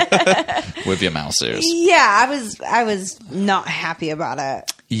 With your mouse ears. Yeah, I was not happy about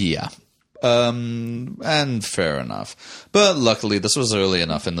it. Yeah. And fair enough. But luckily this was early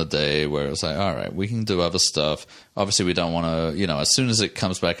enough in the day where it was like, all right, we can do other stuff. Obviously we don't want to, as soon as it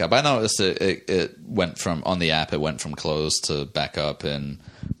comes back up, I noticed it went from, on the app, it went from closed to back up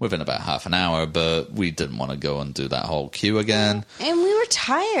within about half an hour, but we didn't want to go and do that whole queue again. And we were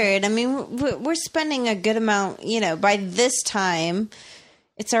tired. I mean, we're spending a good amount, by this time.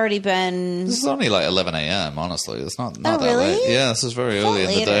 It's already been... This is only like 11 a.m., honestly. It's not that really? late. Yeah, this is very early in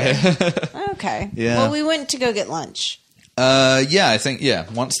the day. Okay. Yeah. Well, we went to go get lunch. I think,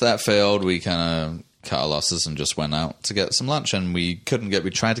 once that failed, we kind of cut our losses and just went out to get some lunch. And we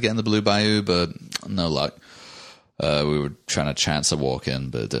tried to get in the Blue Bayou, but no luck. We were trying to chance a walk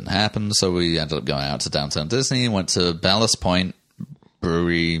in, but it didn't happen. So we ended up going out to Downtown Disney, went to Ballast Point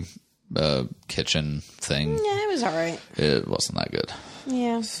Brewery kitchen thing. Yeah, it was all right. It wasn't that good.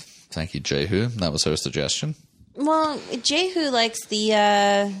 Yeah. Thank you, Jehu. That was her suggestion. Well, Jehu likes the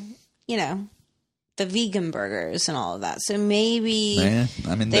vegan burgers and all of that. So maybe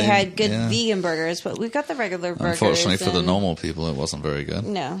they had good vegan burgers, but we've got the regular burgers. Unfortunately for the normal people, it wasn't very good.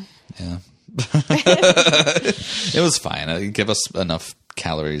 No. Yeah. It was fine. It gave us enough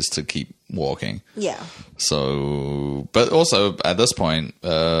calories to keep walking. Yeah. So, but also at this point, by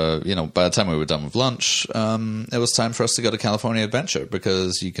the time we were done with lunch, it was time for us to go to California Adventure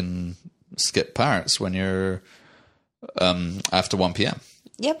because you can skip parts when you're after 1 p.m.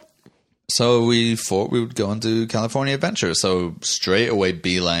 Yep. So we thought we would go and do California Adventure. So straight away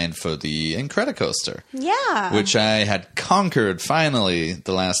beeline for the Incredicoaster. Yeah. Which I had conquered finally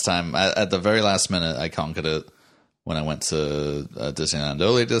the last time. At the very last minute, I conquered it when I went to Disneyland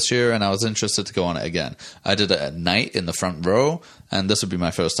earlier this year, and I was interested to go on it again. I did it at night in the front row, and this would be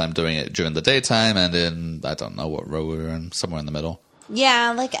my first time doing it during the daytime and in, I don't know what row we were in, somewhere in the middle.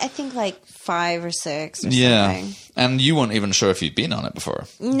 Yeah, I think 5 or 6 or something. Yeah, and you weren't even sure if you'd been on it before.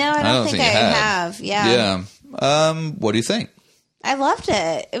 No, I don't think I have. Yeah. Yeah. What do you think? I loved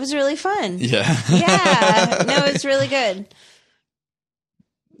it. It was really fun. Yeah. Yeah. No, it was really good.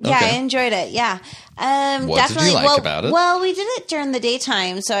 Yeah, okay. I enjoyed it. Yeah. What definitely. Did you like about it? Well, we did it during the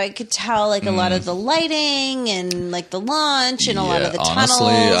daytime, so I could tell a lot of the lighting and the launch and a lot of the tunnels.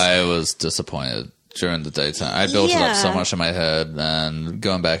 Honestly, I was disappointed during the daytime. I built it up so much in my head, and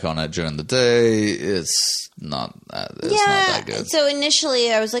going back on it during the day, it's not that good. So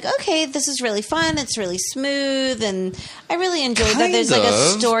initially I was like, okay, this is really fun. It's really smooth, and I really enjoyed that there's a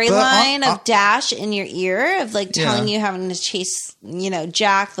storyline of Dash in your ear of telling you having to chase,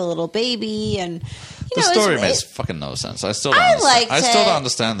 Jack, the little baby, and the story makes fucking no sense. I still don't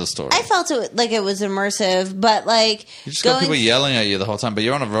understand the story. I felt it like it was immersive, but you just got people yelling at you the whole time. But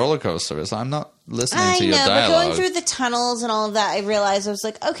you're on a roller coaster. It's I'm not listening to your dialogue. But going through the tunnels and all of that, I realized I was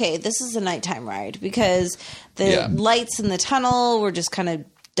like, okay, this is a nighttime ride because the lights in the tunnel were just kind of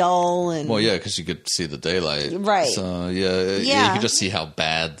dull and Well, yeah, because you could see the daylight, right? So you could just see how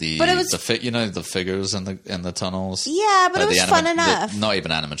bad the the figures in the tunnels. Yeah, but it was fun enough. Not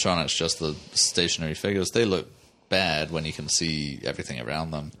even animatronics, just the stationary figures. They look bad when you can see everything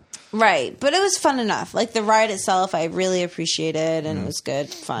around them. Right, but it was fun enough. Like the ride itself, I really appreciated, and it was good,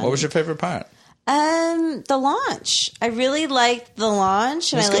 fun. What was your favorite part? The launch. I really liked the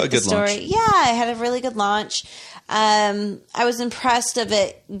launch, and I liked the story. Launch. Yeah, I had a really good launch. I was impressed of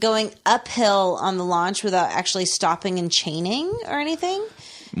it going uphill on the launch without actually stopping and chaining or anything.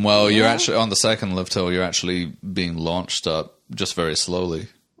 Well, you're actually on the second lift hill. You're actually being launched up just very slowly.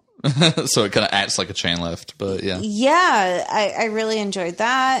 So it kind of acts like a chain lift, but yeah. Yeah, I really enjoyed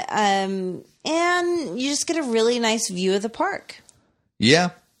that. And you just get a really nice view of the park. Yeah.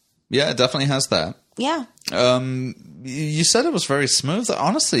 Yeah, it definitely has that. Yeah. You said it was very smooth.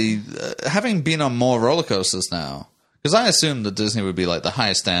 Honestly, having been on more roller coasters now, because I assumed that Disney would be like the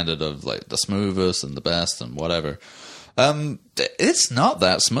high standard of like the smoothest and the best and whatever. It's not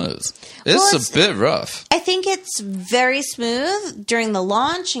that smooth. It's a bit rough. I think it's very smooth during the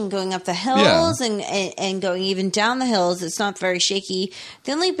launch and going up the hills and going even down the hills. It's not very shaky.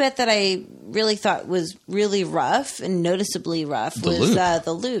 The only bit that I really thought was really rough and noticeably rough was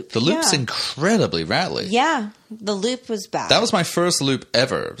the loop. The loop's incredibly rattly. Yeah, the loop was bad. That was my first loop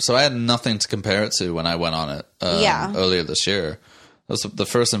ever, so I had nothing to compare it to when I went on it earlier this year. That was the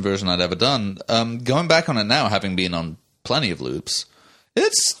first inversion I'd ever done. Going back on it now, having been on plenty of loops,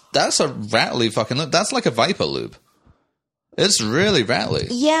 that's a rattly fucking loop. That's like a Viper loop. It's really rattly.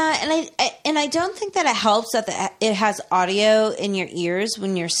 Yeah, and I don't think that it helps that it has audio in your ears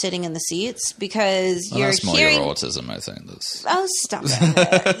when you're sitting in the seats because that's more your autism, I think. Oh, stop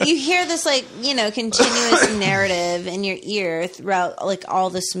it. You hear this continuous narrative in your ear throughout like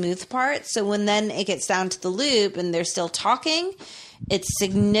all the smooth parts. So when then it gets down to the loop and they're still talking, it's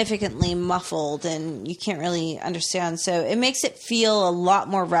significantly muffled and you can't really understand. So it makes it feel a lot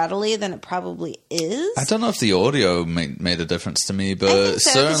more rattly than it probably is. I don't know if the audio made a difference to me, but I think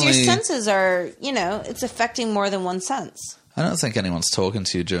so, certainly because your senses are, it's affecting more than one sense. I don't think anyone's talking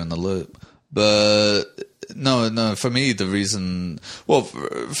to you during the loop. But no, for me, the reason... Well,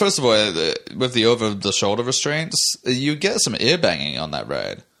 first of all, with the over-the-shoulder restraints, you get some ear banging on that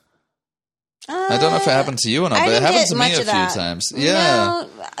ride. I don't know if it happened to you or not, but it happened to me a few times. Yeah.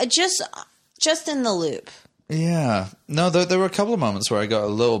 No, just in the loop. Yeah. No, there were a couple of moments where I got a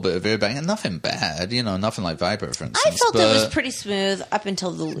little bit of ear banging. Nothing bad, nothing like Viper, for instance. I felt it was pretty smooth up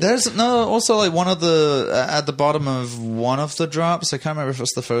until the loop. There's also like one of at the bottom of one of the drops, I can't remember if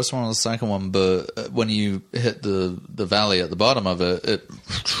it's the first one or the second one, but when you hit the valley at the bottom of it, it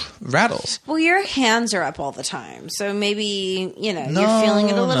rattles. Well, your hands are up all the time, so maybe, you're feeling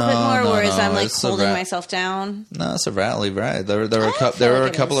it a little bit more, whereas I'm like holding myself down. No, it's a rattly ride. There are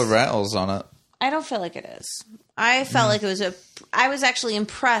a couple of rattles on it. I don't feel like it is. I felt like it was I was actually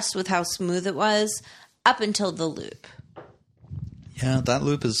impressed with how smooth it was up until the loop. Yeah, that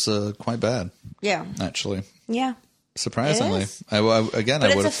loop is quite bad. Yeah. Actually. Yeah. Surprisingly. I would have thought.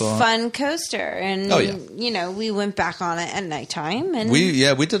 But it's a fun coaster. And, we went back on it at nighttime. And we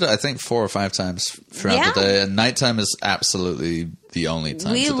did it, I think, 4 or 5 times throughout the day. And nighttime is absolutely the only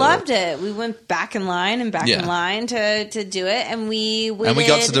time we loved it. We went back in line and back in line to do it. And we waited. And we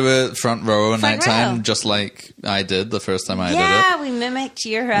got to do it front row at nighttime, just like I did the first time I did it. Yeah, we mimicked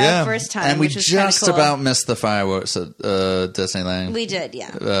your first time, and we which was just cool. about missed the fireworks at Disneyland. We did,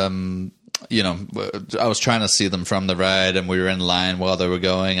 yeah. I was trying to see them from the ride, and we were in line while they were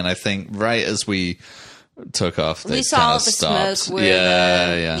going. And I think right as we took off, they kind of stopped. Smoke.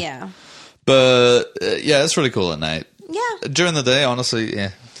 Yeah. But it's really cool at night. Yeah. During the day, honestly,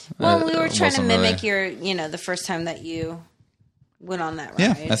 yeah. Well, we were trying to mimic your, the first time that you went on that ride.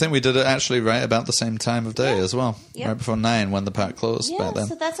 Yeah, I think we did it actually right about the same time of day as well. Yep. Right before 9 when the park closed back then.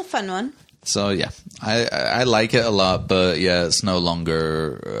 So that's a fun one. So, yeah, I like it a lot, but yeah, it's no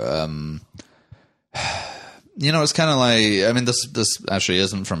longer... it's kind of like, I mean, this actually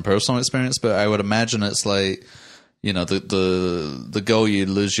isn't from personal experience, but I would imagine it's like, the goal you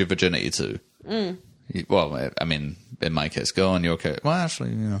lose your virginity to. Well, I mean, in my case, go on your case. Well,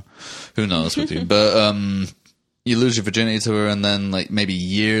 actually, who knows with you, but you lose your virginity to her, and then like maybe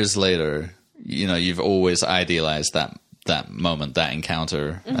years later, you've always idealized that moment, that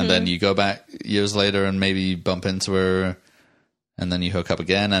encounter, and then you go back years later and maybe you bump into her, and then you hook up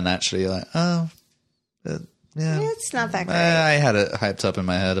again, and actually you're like, oh. It's not that great. I had it hyped up in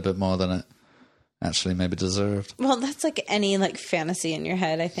my head a bit more than it actually maybe deserved. Well, that's like any like fantasy in your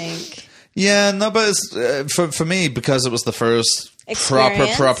head, I think. Yeah, no, but it's, for me, because it was the first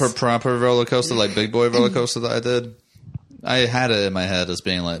proper roller coaster, like big boy roller coaster that I did. I had it in my head as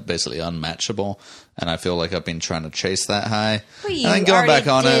being like basically unmatchable, and I feel like I've been trying to chase that high. Well, you and then going back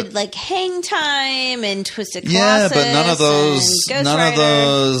on did it, like Hang Time and Twisted Colossus. yeah, but none of Rider.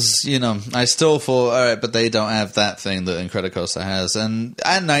 those, you know, I still thought, all right, but they don't have that thing that Incredicoaster has. And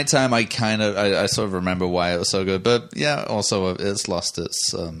at nighttime, I sort of remember why it was so good, but yeah, also it's lost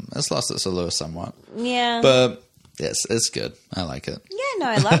its allure somewhat. Yeah, but yes, it's good. I like it. Yeah, no,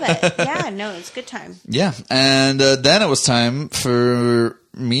 I love it. Yeah, no, it's a good time. Yeah, and then it was time for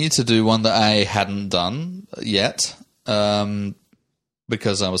me to do one that I hadn't done yet,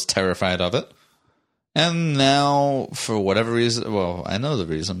 because I was terrified of it. And now, for whatever reason, well, I know the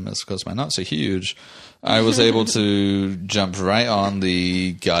reason, it's because my nuts are huge, I was able to jump right on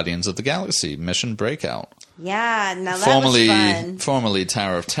the Guardians of the Galaxy Mission Breakout. Yeah, now that was fun. Formerly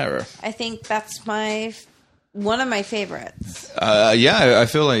Tower of Terror. I think that's one of my favorites. Yeah, I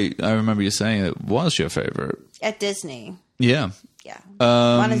feel like I remember you saying it was your favorite. At Disney. Yeah. Yeah.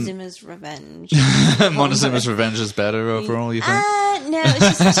 Montezuma's Revenge. Montezuma's Revenge is better overall, you think? No,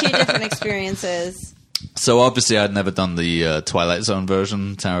 it's just two different experiences. So obviously I'd never done the Twilight Zone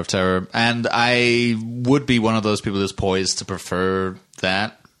version, Tower of Terror, and I would be one of those people who's poised to prefer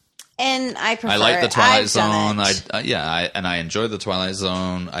that. And I prefer I like the Twilight I've Zone. done it. I enjoy the Twilight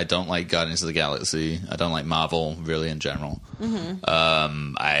Zone. I don't like Guardians of the Galaxy. I don't like Marvel, really, in general.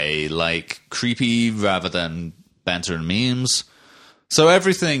 Mm-hmm. I like creepy rather than banter and memes. So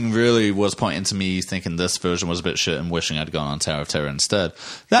everything really was pointing to me thinking this version was a bit shit and wishing I'd gone on Tower of Terror instead.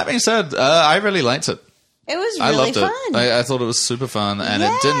 That being said, I really liked it. It was really really fun. I thought it was super fun, and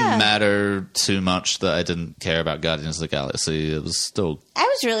it didn't matter too much that I didn't care about Guardians of the Galaxy. It was still I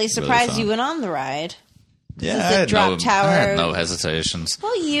was really surprised really you went on the ride. Yeah, I had no hesitations.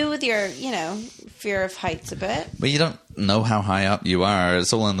 Well, you with your, fear of heights a bit. But you don't know how high up you are.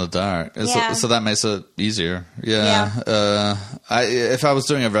 It's all in the dark. So that makes it easier. Yeah. If I was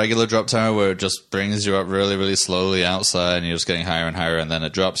doing a regular drop tower where it just brings you up really, really slowly outside and you're just getting higher and higher and then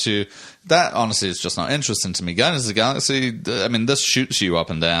it drops you, that honestly is just not interesting to me. Guardians of the Galaxy, this shoots you up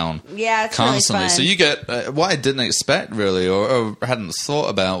and down it's constantly. Really fun. So you get, what I didn't expect really or hadn't thought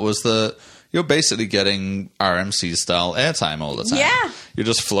about was that you're basically getting RMC style airtime all the time. Yeah. You're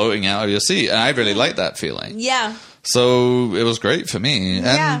just floating out of your seat. And I really like that feeling. Yeah. So it was great for me.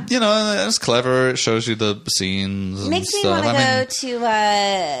 Yeah. And, it's clever. It shows you the scenes and Makes stuff. me want to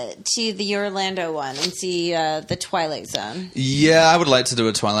go to the Orlando one and see the Twilight Zone. Yeah, I would like to do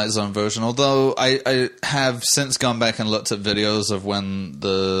a Twilight Zone version, although I have since gone back and looked at videos of when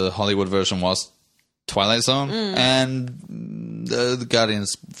the Hollywood version was Twilight Zone, and the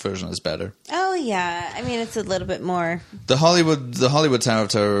Guardians version is better. Oh yeah, I mean it's a little bit more. The Hollywood Tower of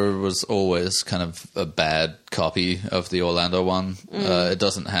Terror was always kind of a bad copy of the Orlando one. It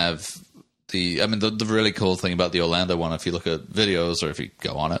doesn't have the really cool thing about the Orlando one, if you look at videos or if you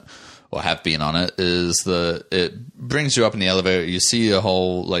go on it or have been on it, is that it brings you up in the elevator. You see a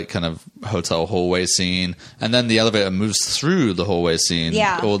whole kind of hotel hallway scene, and then the elevator moves through the hallway scene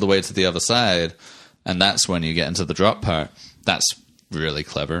all the way to the other side. And that's when you get into the drop part. That's really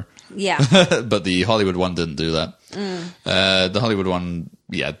clever. Yeah. But the Hollywood one didn't do that. The Hollywood one,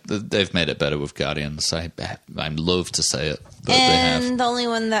 they've made it better with Guardians. I'm loath to say it, but they have. And the only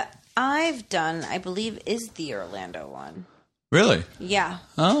one that I've done, I believe, is the Orlando one. Really? Yeah.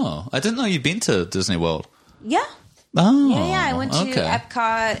 Oh, I didn't know you'd been to Disney World. Yeah. Oh. Yeah, I went to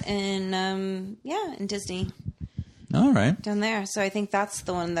Epcot and, in Disney. All right. Down there. So I think that's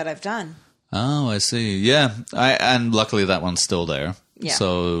the one that I've done. Oh, I see. Yeah, and luckily that one's still there. Yeah.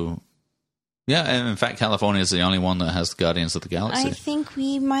 So, yeah, and in fact, California is the only one that has the Guardians of the Galaxy. I think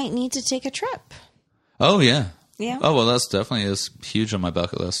we might need to take a trip. Oh, yeah. Yeah. Oh, well, that's definitely is huge on my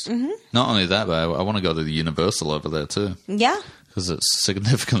bucket list. Mm-hmm. Not only that, but I want to go to the Universal over there, too. Yeah. Because it's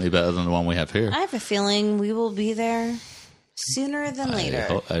significantly better than the one we have here. I have a feeling we will be there sooner than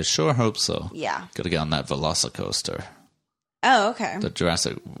later. I sure hope so. Yeah. Got to get on that Velocicoaster. Oh, okay. The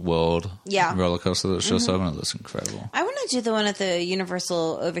Jurassic World roller coaster that's just open. It looks incredible. I want to do the one at the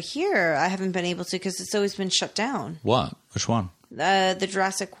Universal over here. I haven't been able to because it's always been shut down. What? Which one? The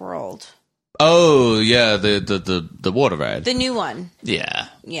Jurassic World. Oh, yeah, the water ride. The new one. Yeah.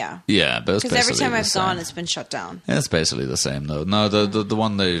 Yeah. Yeah, but it's because every time I've same. gone, it's been shut down. Yeah, it's basically the same, though. No, the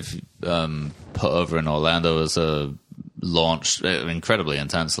one they've put over in Orlando is a launched, incredibly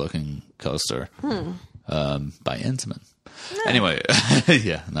intense-looking coaster by Intamin. No. Anyway,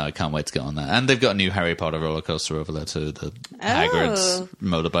 I can't wait to get on that. And they've got a new Harry Potter roller coaster over there too, the Hagrid's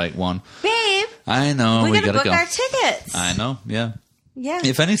motorbike one. Babe, I know, we gotta book go. our tickets. I know, yeah. Yeah.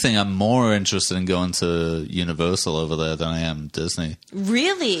 If anything, I'm more interested in going to Universal over there than I am Disney.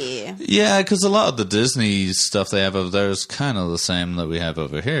 Really? Yeah, because a lot of the Disney stuff they have over there is kind of the same that we have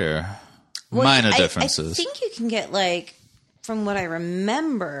over here. Well, Minor differences. I think you can get, like, from what I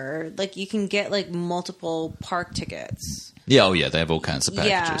remember, like, you can get, like, multiple park tickets. Yeah, oh yeah, they have all kinds of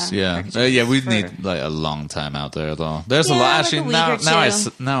packages. Yeah, we'd need like a long time out there though. There's a lot. Actually,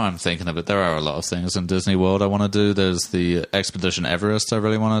 now I'm thinking of it. There are a lot of things in Disney World I want to do. There's the Expedition Everest I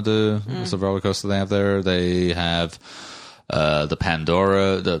really want to do. It's a roller coaster they have there. They have the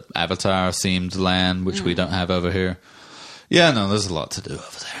Pandora, the Avatar themed land, which we don't have over here. Yeah, no, there's a lot to do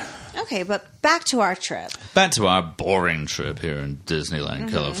over there. Okay, but back to our trip. Back to our boring trip here in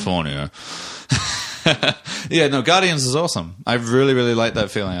Disneyland, California. Yeah, no, Guardians is awesome. I really, really like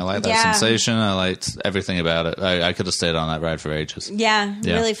that feeling. I like that sensation. I liked everything about it. I could have stayed on that ride for ages. Yeah,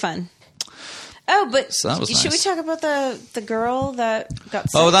 really fun. Oh, but so that was should we talk about the girl that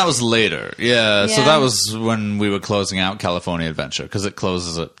got sick? Oh, that was later. Yeah, so that was when we were closing out California Adventure, because it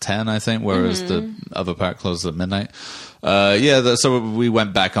closes at 10, I think, whereas the other part closes at midnight. So we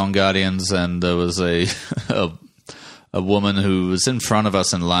went back on Guardians, and there was a woman who was in front of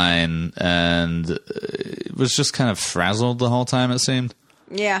us in line and was just kind of frazzled the whole time, it seemed.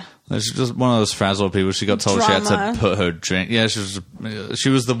 Yeah. She's just one of those frazzled people. She got told she had to put her drink. Yeah, she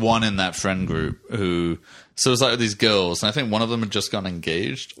was the one in that friend group who... So it was like these girls, and I think one of them had just gotten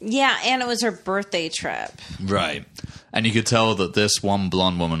engaged. Yeah, and it was her birthday trip. Right. And you could tell that this one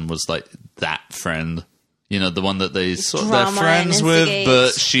blonde woman was like that friend. You know, the one that they're friends with,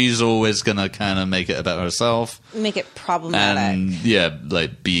 but she's always going to kind of make it about herself. Make it problematic. And,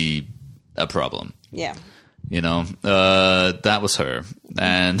 like, be a problem. Yeah. You know, that was her.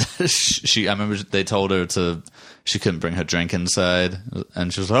 And I remember they told her she couldn't bring her drink inside.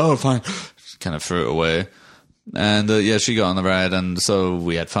 And she was like, oh, fine. She kind of threw it away. And she got on the ride, and so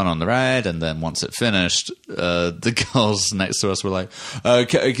we had fun on the ride. And then once it finished, the girls next to us were like,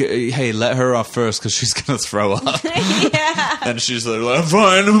 "Hey, let her off first because she's gonna throw up." Yeah. And she's like,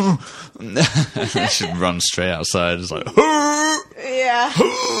 "Fine." And she'd run straight outside. It's like, yeah,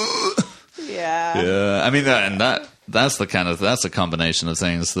 yeah. I mean, that's a combination of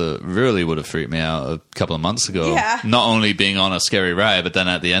things that really would have freaked me out a couple of months ago. Yeah. Not only being on a scary ride, but then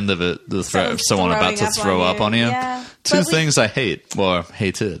at the end of it, the threat of someone about to throw up on you. Yeah. Two things I hate, or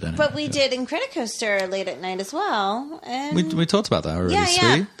hated. Anyway. But we did Incredicoaster late at night as well. And we talked about that already.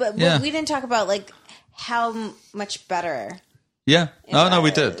 Yeah. But we didn't talk about like how much better. Yeah. No,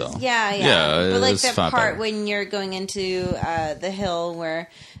 we did though. Yeah. But like that part better. When you're going into the hill where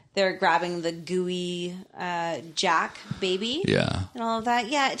they're grabbing the gooey Jack baby. Yeah. And all of that.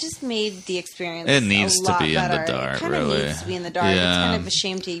 Yeah, it just made the experience It needs a lot to be better. in the dark, it kind of really. needs to be in the dark. Yeah. It's kind of a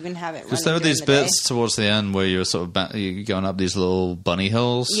shame to even have it because there were these bits towards the end where you're sort of you're going up these little bunny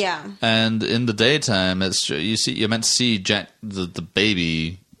hills. Yeah. And in the daytime, you're meant to see Jack, the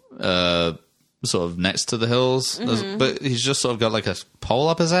baby, sort of next to the hills. But he's just sort of got like a pole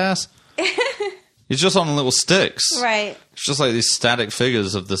up his ass. He's just on little sticks. Right. It's just like these static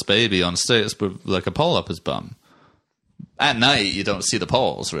figures of this baby on sticks with like a pole up his bum. At night, you don't see the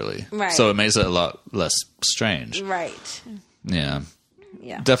poles, really. Right. So it makes it a lot less strange. Right. Yeah.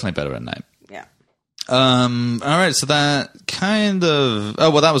 Yeah. Definitely better at night. Yeah. All right, so that kind of...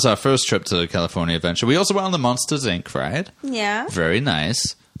 Oh, well, that was our first trip to California Adventure. We also went on the Monsters, Inc. ride. Yeah. Very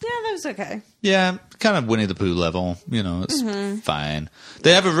nice. Yeah, that was okay. Yeah, kind of Winnie the Pooh level. You know, it's fine.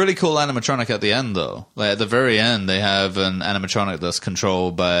 They have a really cool animatronic at the end, though. Like, at the very end, they have an animatronic that's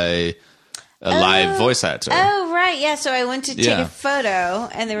controlled by a live voice actor. Oh, right. Yeah, so I went to take a photo,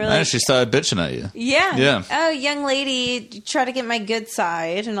 and they were like... And she started bitching at you. Yeah. Yeah. Oh, young lady, try to get my good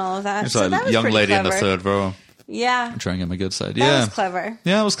side and all of that. It's so like that was young pretty lady clever. in the third row. Yeah. Trying to get my good side. That was clever.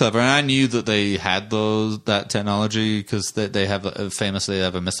 Yeah, it was clever. And I knew that they had that technology because they have famously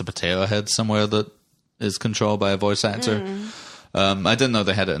have a Mr. Potato Head somewhere that is controlled by a voice actor. I didn't know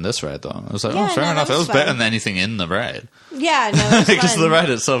they had it in this ride, though. I was like, fair enough. It was better than anything in the ride. Yeah, no, it was because fun. the ride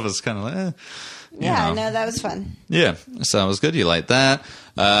itself is kind of like, no, that was fun. Yeah, so that was good. You liked that.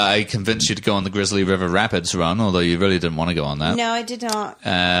 I convinced you to go on the Grizzly River Rapids run, although you really didn't want to go on that. No, I did not.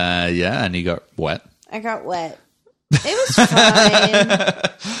 And you got wet. I got wet. It was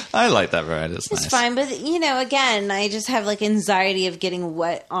fine. I like that ride. It's nice. fine, but again, I just have like anxiety of getting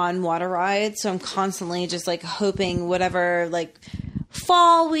wet on water rides, so I'm constantly just like hoping whatever like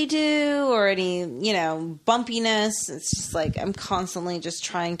fall we do or any bumpiness. It's just like I'm constantly just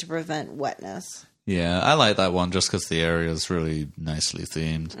trying to prevent wetness. Yeah, I like that one just because the area is really nicely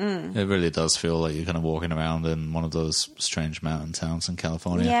themed. It really does feel like you're kind of walking around in one of those strange mountain towns in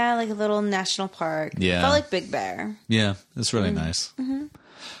California. Yeah, like a little national park. Yeah. Felt like Big Bear. Yeah, it's really nice.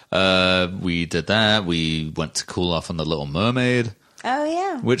 We did that. We went to cool off on the Little Mermaid, Oh,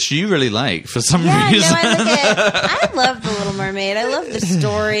 yeah. which you really like for some Yeah, reason. no, I love The Little Mermaid. I love the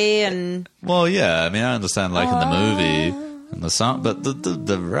story and... Well, yeah, I mean, I understand liking the movie and the song, but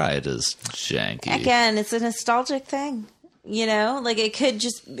the ride is janky. Again, it's a nostalgic thing. You know, like it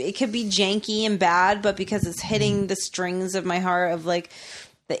could be janky and bad, but because it's hitting the strings of my heart of like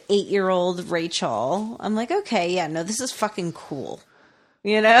the 8-year-old Rachel, I'm like, okay, yeah, no, this is fucking cool.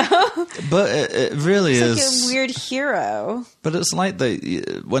 You know? But it really it's is like a weird hero. But it's like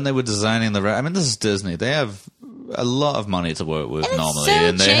when they were designing the ride. I mean, this is Disney. They have a lot of money to work with And normally, it's so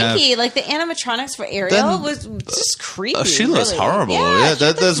and they janky. have. Like the animatronics for Ariel was just creepy. She looks really. horrible. Yeah,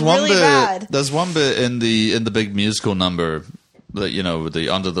 Yeah, there's one really bit. bad. There's one bit in the big musical number that with the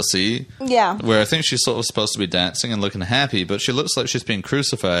Under the Sea. Yeah. Where I think she's sort of supposed to be dancing and looking happy, but she looks like she's being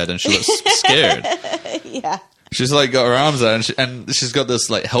crucified and she looks scared. Yeah. She's like got her arms out and she's got this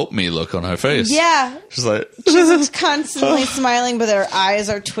like help me look on her face. Yeah. She's like She's constantly smiling, but her eyes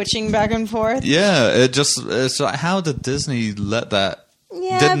are twitching back and forth. yeah. It's like how did Disney let that?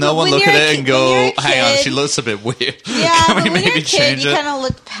 Yeah, Did no but one when look you're at a it kid- and when go, you're a hang on, kid- she looks a bit weird. Yeah, Can we but when maybe you're a kid, change you it? kind of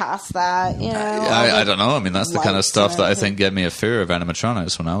look past that, you know. I don't know. I mean, that's the kind of lights stuff and that I everything. think gave me a fear of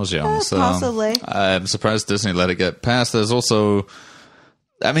animatronics when I was young. So possibly. I'm surprised Disney let it get past. There's also,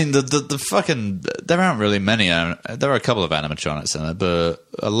 I mean, the fucking, there aren't really many. There are a couple of animatronics in it, but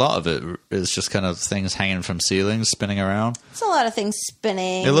a lot of it is just kind of things hanging from ceilings, spinning around. It's a lot of things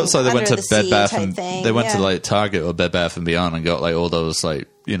spinning. It looks like they went to under the Bed sea Bath type and thing. they went yeah. to like Target or Bed Bath and Beyond and got like all those like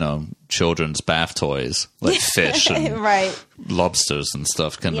children's bath toys like fish and right. lobsters and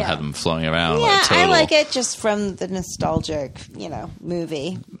stuff. Can Yeah. have them floating around. Yeah, like a turtle. I like it just from the nostalgic,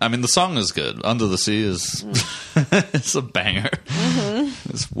 movie. I mean, the song is good. Under the Sea is it's a banger.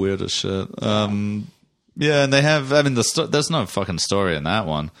 It's weird as shit. Yeah, and they have. I mean, there's no fucking story in that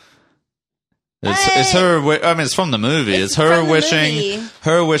one. It's her. I mean, it's from the movie. It's her from the wishing. movie.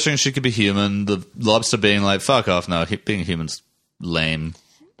 Her wishing she could be human. The lobster being like, "Fuck off!" No, being human's lame.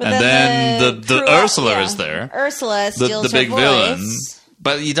 But and then the crew- Ursula yeah. is there. Ursula steals The big her villain. voice.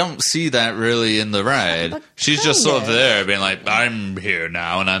 But you don't see that really in the ride. But She's just sort of kind of. there, being like, "I'm here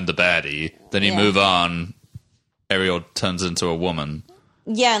now, and I'm the baddie." Then you Yeah. move on. Ariel turns into a woman.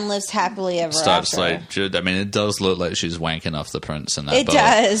 Yeah, and lives happily ever Starts after. like, I mean, it does look like she's wanking off the prince in that It boat.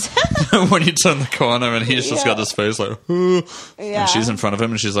 does. When you turn the corner and he's just got this face like, "Ooh," Yeah. and she's in front of him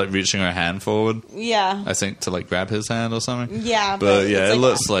and she's like reaching her hand forward, Yeah. I think, to like grab his hand or something. Yeah, But yeah, it's it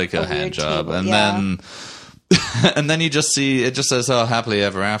looks like a hand weird job. table, And yeah. then and then you just see, it just says, "Oh, happily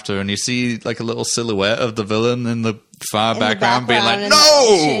ever after," and you see like a little silhouette of the villain in the far In the background being like, in the "No!"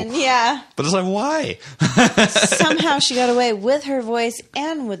 ocean. Yeah. But it's like, why? Somehow she got away with her voice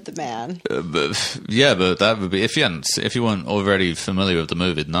and with the man. But that would be, if you weren't already familiar with the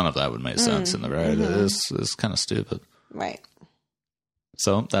movie, none of that would make sense in the ride. It's kind of stupid. Right.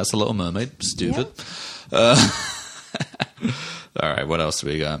 So that's The Little Mermaid. Stupid. All right, what else do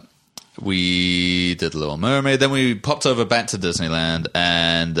we got? We did Little Mermaid. Then we popped over back to Disneyland,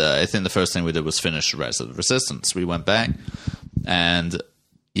 and I think the first thing we did was finish Rise of the Resistance. We went back, and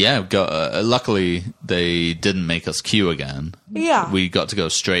luckily they didn't make us queue again. Yeah. We got to go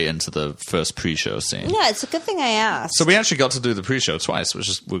straight into the first pre-show scene. Yeah, it's a good thing I asked. So we actually got to do the pre-show twice, which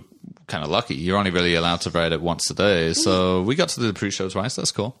is we're kind of lucky. You're only really allowed to ride it once a day, so we got to do the pre-show twice.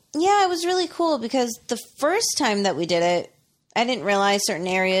 That's cool. Yeah, it was really cool because the first time that we did it, I didn't realize certain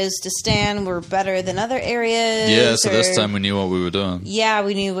areas to stand were better than other areas. Yeah, so this or- time we knew what we were doing. Yeah,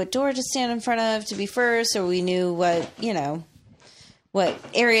 we knew what door to stand in front of to be first, or we knew what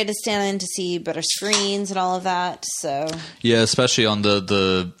area to stand in to see better screens and all of that. So Yeah, especially on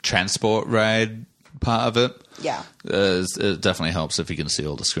the transport ride part of it. yeah, It definitely helps if you can see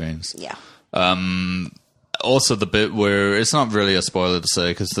all the screens. yeah, Also, the bit where it's not really a spoiler to say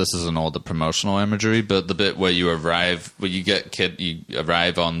because this isn't all the promotional imagery, but the bit where you arrive, you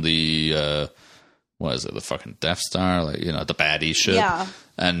arrive on the what is it, the fucking Death Star, like the baddie ship, Yeah.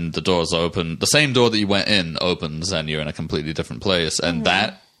 and the doors open. The same door that you went in opens, and you're in a completely different place. And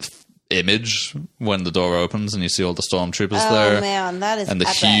that image when the door opens and you see all the stormtroopers there, Oh man, that is and the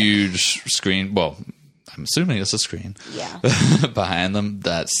epic. huge screen. Well, I'm assuming it's a screen. Yeah. Behind them.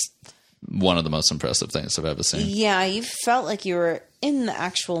 That's one of the most impressive things I've ever seen. Yeah, you felt like you were in the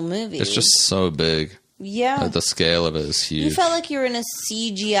actual movie. It's just so big. yeah. The scale of it is huge. You felt like you were in a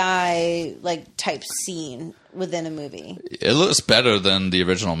CGI type scene within a movie. It looks better than the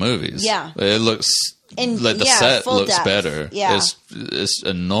original movies. Yeah. It looks like the set looks better. Yeah. It's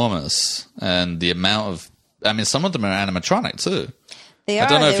enormous. And the amount of, I mean, some of them are animatronic too. They are. I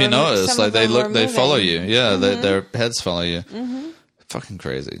don't know if you noticed, like they follow you. Yeah, Mm-hmm. their heads follow you. Mm-hmm. Fucking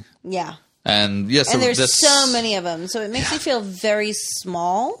crazy. Yeah. And yeah, so and there's so many of them, so it makes you feel very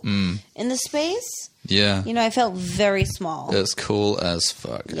small in the space. Yeah, you know, I felt very small. It's cool as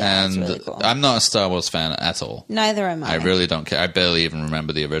fuck, Yeah, and it's really cool. I'm not a Star Wars fan at all. Neither am I. I really don't care. I barely even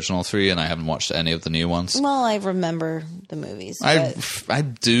remember the original 3, and I haven't watched any of the new ones. Well, I remember the movies. I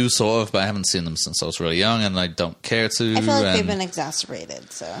do sort of, but I haven't seen them since I was really young, and I don't care to. I feel like they've been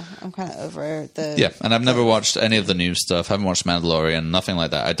exacerbated, so I'm kind of over the. Yeah, and I've never watched any of the new stuff. I haven't watched Mandalorian, nothing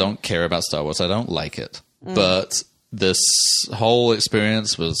like that. I don't care about Star Wars. I don't like it, but this whole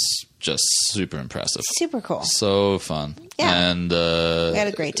experience was just super impressive. Super cool. So fun. Yeah. And we had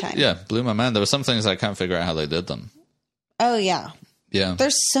a great time. Yeah, blew my mind. There were some things I can't figure out how they did them. Oh, yeah. Yeah.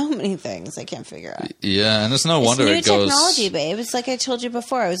 There's so many things I can't figure out. Yeah, and it's no wonder new it goes... technology, babe. It's like I told you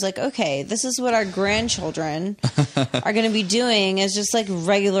before. I was like, okay, this is what our grandchildren are going to be doing as just like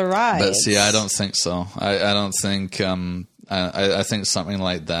regular rides. But see, I don't think so. I don't think... I think something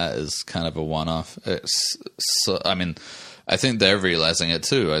like that is kind of a one-off. It's so, I mean, I think they're realizing it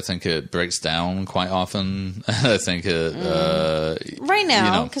too. I think it breaks down quite often. I think it right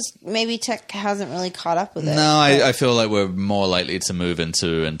now, because maybe tech hasn't really caught up with it. No, I feel like we're more likely to move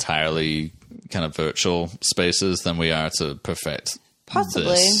into entirely kind of virtual spaces than we are to perfect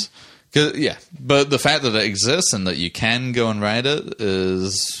possibly. This. Yeah, but the fact that it exists and that you can go and ride it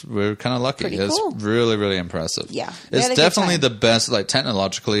is, we're kind of lucky. Pretty It's cool. really, really impressive. Yeah. It's definitely the best, like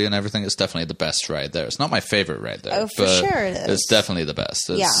technologically and everything, it's definitely the best ride there. It's not my favorite ride there. Oh, for sure it is. It's definitely the best.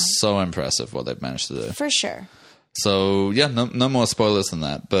 It's so impressive what they've managed to do. For sure. So, yeah, no more spoilers than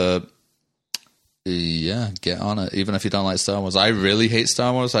that, but yeah, get on it. Even if you don't like Star Wars. I really hate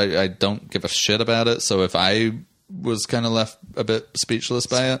Star Wars. I don't give a shit about it. So if I was kind of left a bit speechless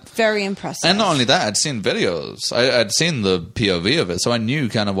by it. Very impressive. And not only that, I'd seen videos. I'd seen the POV of it, so I knew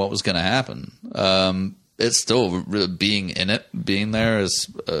kind of what was going to happen. It's still being in it, being there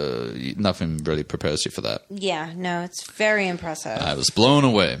is nothing really prepares you for that. Yeah, no, it's very impressive. I was blown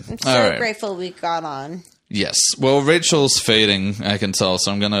away. I'm so grateful we got on. Yes. Well, Rachel's fading, I can tell,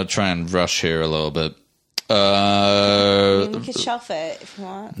 so I'm going to try and rush here a little bit. We could shelf it if you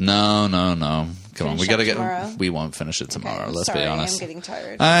want. No. Come on, we gotta get. Tomorrow? We won't finish it tomorrow. Okay, let's sorry, be honest. I'm getting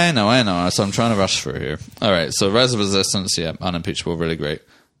tired. I know. So I'm trying to rush through here. All right. So Rise of Resistance, yeah, unimpeachable, really great.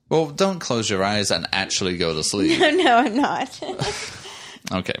 Well, don't close your eyes and actually go to sleep. No, I'm not.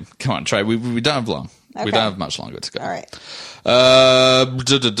 Okay, come on, try. We don't have long. Okay. We don't have much longer to go. All right. I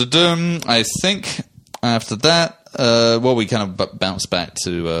think after that, well, we kind of bounced back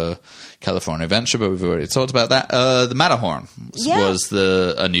to California Adventure, but we've already talked about that. The Matterhorn was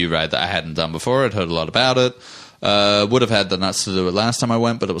a new ride that I hadn't done before. I'd heard a lot about it. Would have had the nuts to do it last time I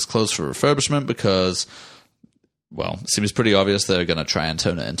went, but it was closed for refurbishment because, well, it seems pretty obvious they're going to try and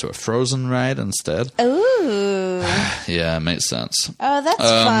turn it into a Frozen ride instead. Ooh. Yeah, it makes sense. Oh, that's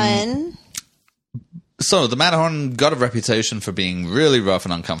fun. So the Matterhorn got a reputation for being really rough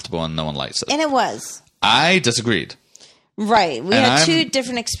and uncomfortable, and no one likes it. And it was. I disagreed. Right. We had two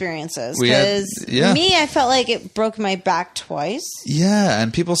different experiences. Because me, I felt like it broke my back twice. Yeah,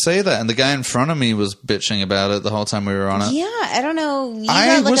 and people say that. And the guy in front of me was bitching about it the whole time we were on it. Yeah, I don't know. You I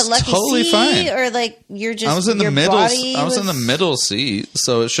got like was a lucky totally seat, fine. or like you're just. I was in the your middle. body I was in the middle seat,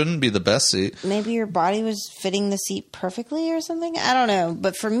 so it shouldn't be the best seat. Maybe your body was fitting the seat perfectly or something. I don't know.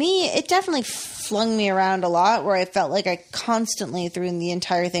 But for me, it definitely flung me around a lot, where I felt like I constantly through the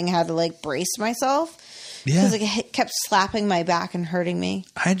entire thing had to like brace myself. Yeah, because it kept slapping my back and hurting me.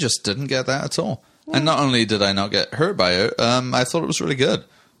 I just didn't get that at all. Yeah. And not only did I not get hurt by it, I thought it was really good.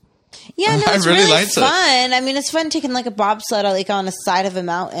 Yeah, no, it's I really liked fun. I mean, it's fun taking like a bobsled like on the side of a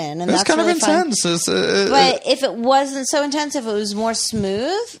mountain, and it's that's kind really of intense. But if it wasn't so intense, if it was more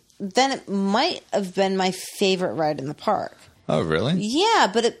smooth, then it might have been my favorite ride in the park. Oh, really? Yeah,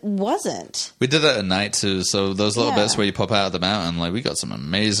 but it wasn't. We did it at night, too, so those little bits where you pop out of the mountain, like, we got some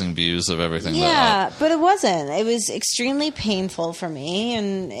amazing views of everything. Yeah, but it wasn't. It was extremely painful for me,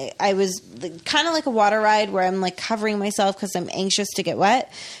 and I was kind of like a water ride where I'm, like, covering myself because I'm anxious to get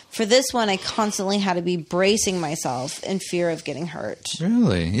wet. For this one, I constantly had to be bracing myself in fear of getting hurt.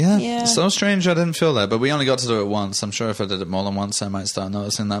 Really? Yeah. So strange I didn't feel that, but we only got to do it once. I'm sure if I did it more than once, I might start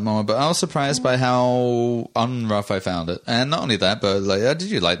noticing that more. But I was surprised by how unrough I found it. And not only that, but like, did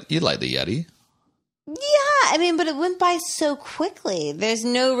you like the Yeti? Yeah, I mean, but it went by so quickly. There's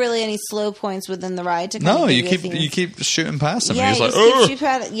no really any slow points within the ride to kind of you keep shooting past him. Yeah, he's like,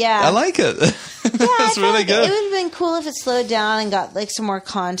 oh, yeah. I like it. It's really good. It would have been cool if it slowed down and got like some more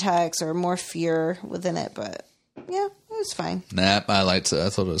context or more fear within it, but yeah, it was fine. Nah, I liked it. I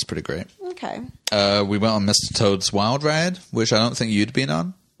thought it was pretty great. Okay. We went on Mr. Toad's Wild Ride, which I don't think you'd been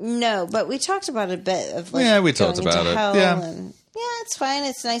on. No, but we talked about a bit of like we talked about it. Yeah. It's fine.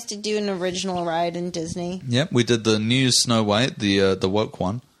 It's nice to do an original ride in Disney. Yep, we did the new Snow White, the woke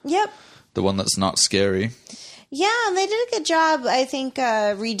one. Yep. The one that's not scary. Yeah, and they did a good job, I think,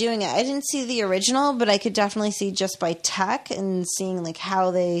 redoing it. I didn't see the original, but I could definitely see just by tech and seeing like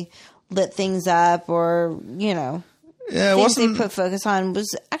how they lit things up or, things they put focus on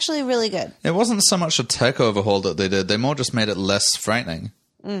was actually really good. It wasn't so much a tech overhaul that they did. They more just made it less frightening.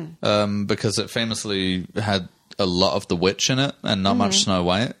 Because it famously had a lot of the witch in it and not much Snow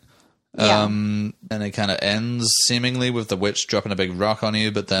White. Yeah. And it kind of ends seemingly with the witch dropping a big rock on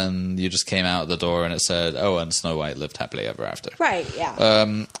you, but then you just came out the door and it said, "Oh, and Snow White lived happily ever after." Right.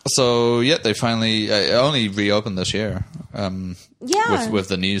 Yeah. They finally only reopened this year. With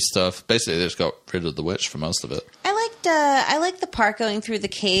the new stuff. Basically, they just got rid of the witch for most of it. I liked the part going through the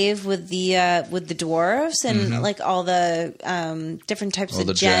cave with the dwarves and like all the different types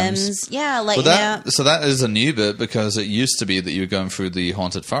of gems. Yeah, So that is a new bit because it used to be that you were going through the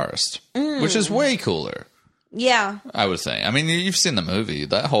haunted forest, which is way cooler. Yeah, I would say. I mean, you've seen the movie.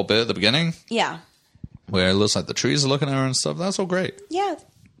 That whole bit at the beginning, where it looks like the trees are looking at her and stuff. That's all great. Yeah,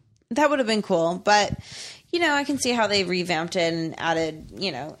 that would have been cool, but. I can see how they revamped it and added,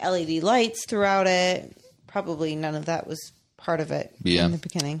 LED lights throughout it. Probably none of that was part of it in the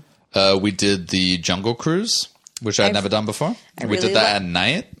beginning. We did the Jungle Cruise, which I'd never done before. We did that at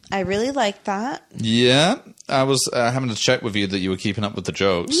night. I really liked that. Yeah. I was having to check with you that you were keeping up with the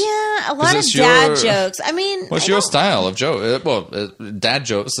jokes. Yeah, a lot of dad jokes. I mean... What's your style of joke? Dad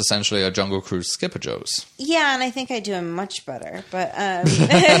jokes essentially are Jungle Cruise skipper jokes. Yeah, and I think I do them much better, but... I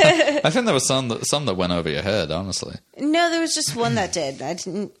think there was some that went over your head, honestly. No, there was just one that did.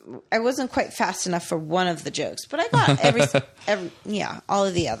 I wasn't quite fast enough for one of the jokes, but I got all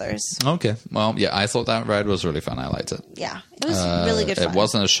of the others. Okay. Well, yeah, I thought that ride was really fun. I liked it. Yeah, it was really good fun. It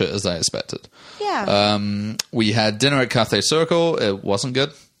wasn't as shit as I expected. Yeah. We had dinner at Cathay Circle. It wasn't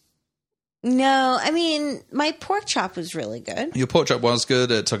good. No, I mean, my pork chop was really good. Your pork chop was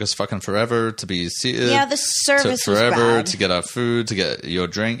good. It took us fucking forever to be seated. Yeah, the service took forever was bad. to get our food, to get your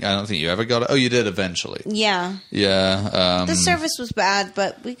drink. I don't think you ever got it. Oh, you did eventually. Yeah. Yeah. The service was bad,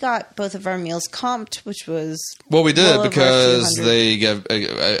 but we got both of our meals comped, which was... Well, we did because they gave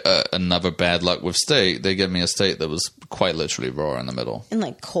another bad luck with steak. They gave me a steak that was quite literally raw in the middle. And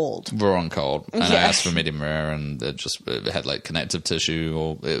like cold. Raw and cold. And I asked for medium rare and it had like connective tissue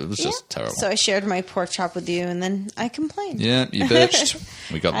or it was just terrible. So I shared my pork chop with you, and then I complained. Yeah, you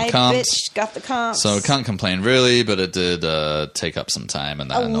bitched. We got the comps. Got the comps. So can't complain really, but it did take up some time, and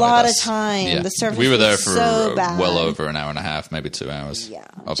that a lot of time. Yeah. The service we were there for so well over an hour and a half, maybe 2 hours. Yeah,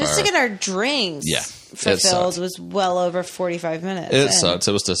 just to get our drinks. Fulfilled was well over 45 minutes. It sucked.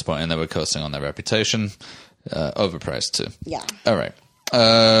 It was disappointing. They were coasting on their reputation, overpriced too. Yeah. All right.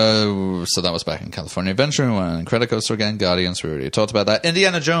 So that was back in California Adventure. We went on Incredicoaster again. Guardians, we already talked about that.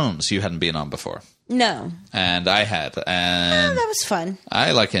 Indiana Jones, you hadn't been on before. No. And I had. And that was fun.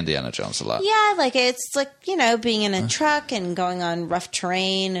 I like Indiana Jones a lot. Yeah, I like it. It's like, being in a truck and going on rough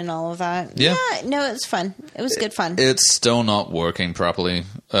terrain and all of that. Yeah. No, it was fun. It was good fun. It's still not working properly.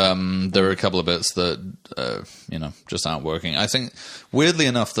 There are a couple of bits that, just aren't working. I think, weirdly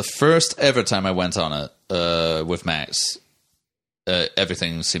enough, the first ever time I went on it with Max...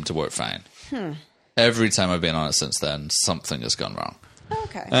 everything seemed to work fine. Every time I've been on it since then, something has gone wrong.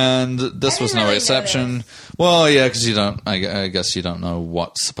 Okay. And this was no exception. Well, yeah, because you don't. I guess you don't know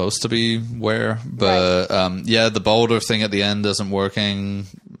what's supposed to be where. But the boulder thing at the end isn't working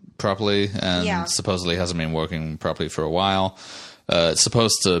properly, and supposedly hasn't been working properly for a while. It's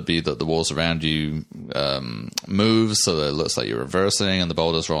supposed to be that the walls around you move so that it looks like you're reversing and the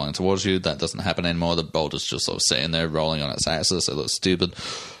boulder's rolling towards you. That doesn't happen anymore. The boulder's just sort of sitting there rolling on its axis. It looks stupid.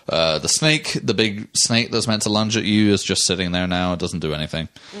 The big snake that's meant to lunge at you is just sitting there now. It doesn't do anything.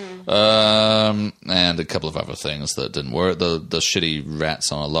 And a couple of other things that didn't work. The shitty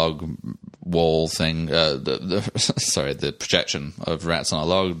rats on a log wall thing, the projection of rats on a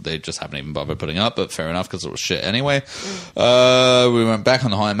log, they just haven't even bothered putting up, but fair enough because it was shit anyway. We went back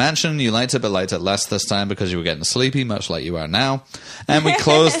on the Haunted Mansion. You liked it, but liked it less this time because you were getting sleepy, much like you are now. And we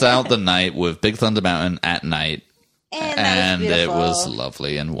closed out the night with Big Thunder Mountain at night. And it was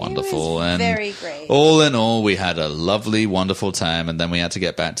lovely and wonderful. And very great. All in all, we had a lovely, wonderful time. And then we had to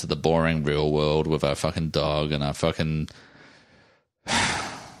get back to the boring real world with our fucking dog and our fucking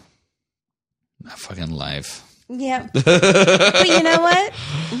life. Yeah. But you know what?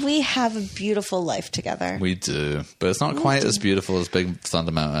 We have a beautiful life together. We do. But it's not quite as beautiful as Big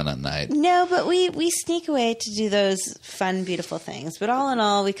Thunder Mountain at night. No, but we sneak away to do those fun, beautiful things. But all in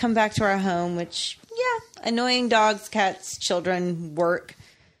all, we come back to our home, which, yeah, annoying dogs, cats, children, work.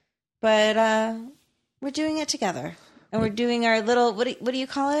 But we're doing it together. And we're doing our little, what do you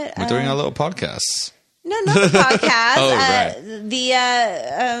call it? We're doing our little podcasts. No, not the podcast. Oh,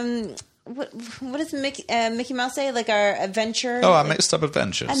 right. What does Mickey Mouse say? Like our adventure? Oh, our mixed up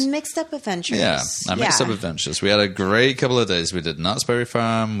adventures. A mixed up adventures. Yeah, our mixed up adventures. We had a great couple of days. We did Knott's Berry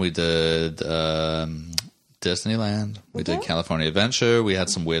Farm. We did Disneyland. We did California Adventure. We had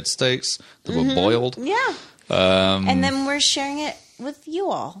some weird steaks that were boiled. Yeah. And then we're sharing it with you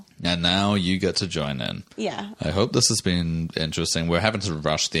all. And now you get to join in. Yeah. I hope this has been interesting. We're having to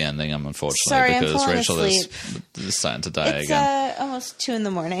rush the ending, unfortunately, Sorry, because I'm Rachel asleep. is starting to die It's again. almost 2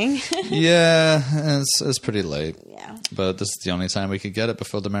 a.m. Yeah, it's pretty late. Yeah. But this is the only time we could get it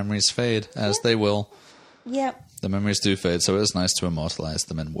before the memories fade, as they will. Yep. The memories do fade, so it is nice to immortalize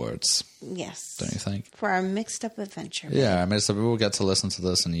them in words. Yes. Don't you think? For our mixed up adventure. Yeah, I mean, so we will get to listen to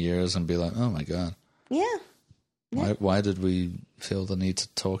this in years and be like, oh my God. Yeah. Why did we feel the need to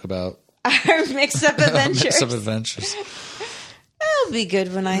talk about Our mixed up adventures. mixed up adventures? It'll be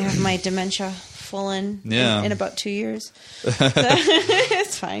good when I have my dementia full in about 2 years. So,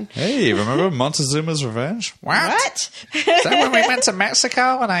 it's fine. Hey, remember Montezuma's Revenge? What? Is that when we went to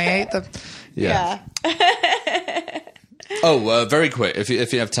Mexico and I ate the... Yeah. Oh, very quick, if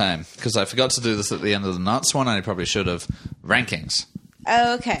you have time, because I forgot to do this at the end of the Knott's one, and I probably should have. Rankings.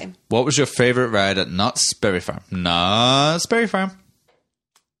 Oh, okay. What was your favorite ride at Knott's Berry Farm? Knott's Berry Farm.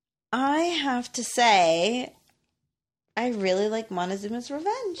 I have to say, I really like Montezuma's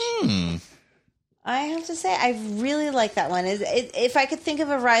Revenge. I have to say, I really like that one. If I could think of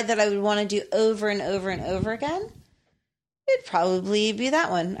a ride that I would want to do over and over and over again, it'd probably be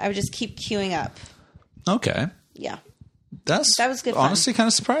that one. I would just keep queuing up. Okay. Yeah. That was good fun. Honestly, kind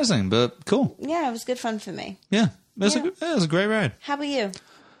of surprising, but cool. Yeah, it was good fun for me. Yeah. It was a great ride. How about you?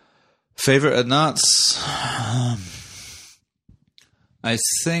 Favorite at Knott's? I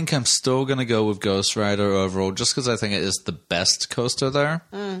think I'm still going to go with Ghost Rider overall, just because I think it is the best coaster there.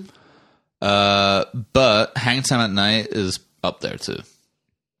 But Hang Time at Night is up there too.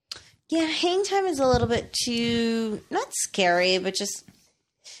 Yeah, Hang Time is a little bit too, not scary, but just,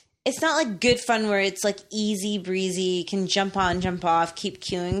 it's not like good fun where it's like easy breezy, you can jump on, jump off, keep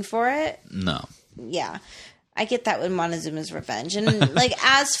queuing for it. No. Yeah. I get that with Montezuma's Revenge. And like,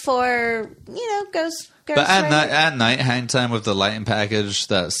 as for, Ghost But at night, Hang Time with the lighting package,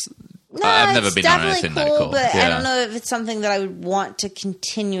 that's... No, I've never been on definitely anything that cool. But I don't know if it's something that I would want to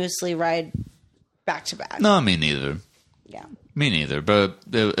continuously ride back to back. No, me neither. Yeah. Me neither, but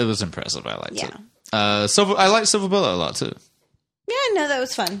it was impressive. I liked it. Yeah. I like Silver Bullet a lot too. Yeah, no, that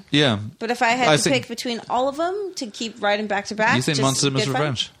was fun. Yeah. But if I had to pick between all of them to keep riding back to back... You think Montezuma's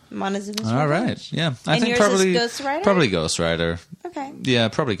Revenge? Montezuma's All Revenge. right, yeah. I And think yours is Ghost Rider? Probably Ghost Rider. Okay. Yeah,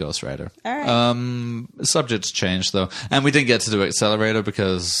 probably Ghost Rider. All right. Subjects changed though, and we didn't get to do Accelerator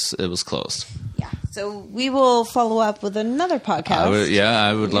because it was closed. Yeah. So we will follow up with another podcast.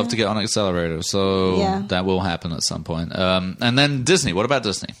 I would love to get on Accelerator, so that will happen at some point. And then Disney. What about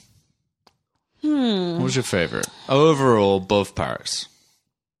Disney? What was your favorite overall? Both parks.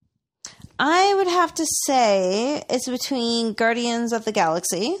 I would have to say it's between Guardians of the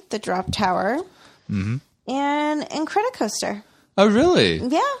Galaxy, the Drop Tower, and Incredicoaster. Oh, really?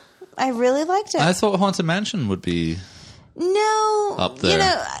 Yeah, I really liked it. I thought Haunted Mansion would be up there.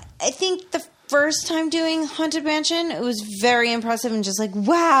 I think the first time doing Haunted Mansion, it was very impressive and just like,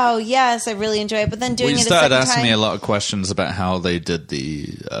 wow, yes, I really enjoy it. But then doing you it started a second asking time, me a lot of questions about how they did the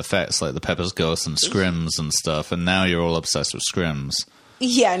effects, like the Pepper's Ghost and Scrims and stuff, and now you're all obsessed with Scrims.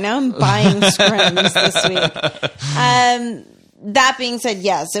 Yeah, now I'm buying scrims this week. That being said,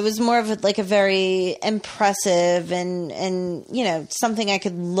 yes, it was more of a very impressive and something I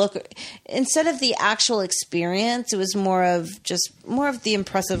could look instead of the actual experience. It was more of the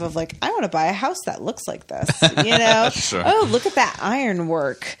impressive of like, I want to buy a house that looks like this. Sure. Oh, look at that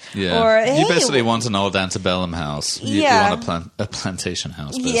ironwork. Yeah, or you hey, basically want an old antebellum house. You want a plantation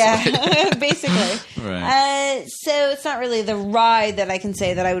house. Basically. Yeah, basically. Right. So it's not really the ride that I can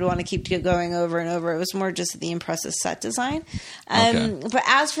say that I would want to keep going over and over. It was more just the impressive set design. But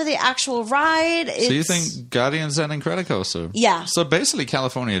as for the actual ride, so you think Guardians and Incredicoaster? Yeah. So basically,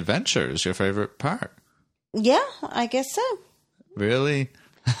 California Adventure is your favorite part. Yeah, I guess so. Really?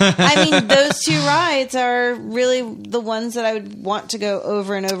 I mean, those two rides are really the ones that I would want to go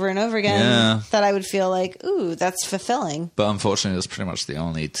over and over and over again. Yeah. That I would feel like, ooh, that's fulfilling. But unfortunately, it's pretty much the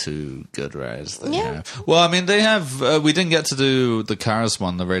only two good rides they Yeah. have. Well, I mean, they have... we didn't get to do the Cars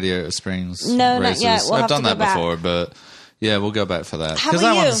one, the Radiator Springs No, races. not yet. We'll I've have done to that go back. before, but... Yeah, we'll go back for that. How 'Cause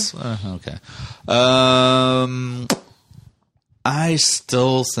about that one's... okay. I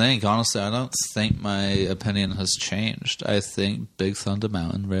still think, honestly, I don't think my opinion has changed. I think Big Thunder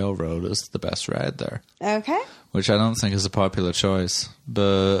Mountain Railroad is the best ride there. Okay. Which I don't think is a popular choice.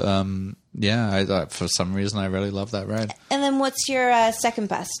 But, yeah, I for some reason, I really love that ride. And then what's your second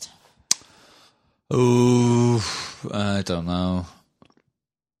best? Ooh, I don't know.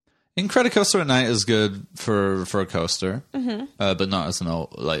 Incredicoaster at night is good for a coaster, but not as an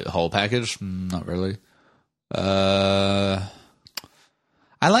whole package. Not really.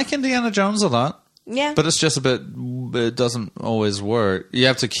 I like Indiana Jones a lot. Yeah. But it's just a bit... It doesn't always work. You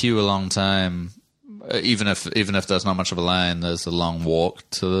have to queue a long time. Even if there's not much of a line, there's a long walk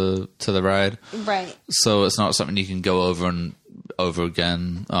to the ride. Right. So it's not something you can go over and over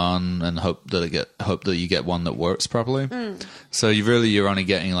again on and hope that you get one that works properly. So you're only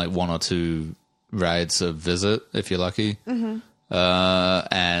getting like one or two rides a visit if you're lucky.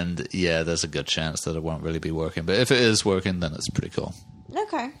 And yeah, there's a good chance that it won't really be working. But if it is working, then it's pretty cool.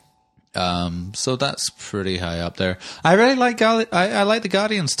 Okay. So that's pretty high up there. I really like I like the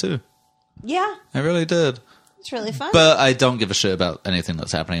Guardians too. Yeah. I really did. It's really fun. But I don't give a shit about anything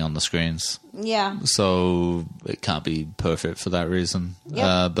that's happening on the screens. Yeah. So it can't be perfect for that reason.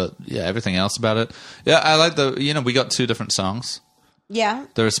 Yep. But yeah, everything else about it. Yeah, I like we got 2 different songs. Yeah.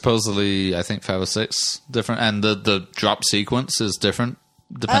 There are supposedly, I think, 5 or 6 different, and the drop sequence is different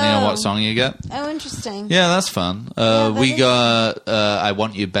depending on what song you get. Oh, interesting. Yeah, that's fun. We got I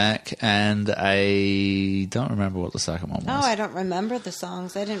Want You Back, and I don't remember what the second one was. Oh, I don't remember the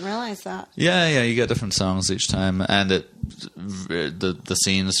songs. I didn't realize that. Yeah, you get different songs each time, and the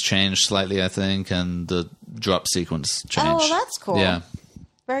scenes change slightly, I think, and the drop sequence change. Oh, well, that's cool. Yeah.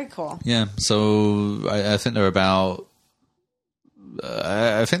 Very cool. Yeah, so I think there are about...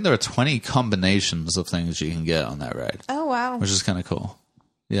 I think there are 20 combinations of things you can get on that ride. Oh, wow. Which is kind of cool.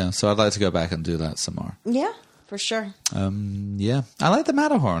 Yeah, so I'd like to go back and do that some more. Yeah, for sure. Yeah, I like the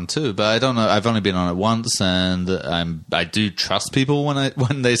Matterhorn too, but I don't know. I've only been on it once, and I do trust people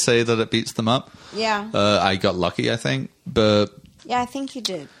when they say that it beats them up. Yeah. I got lucky, I think, but yeah, I think you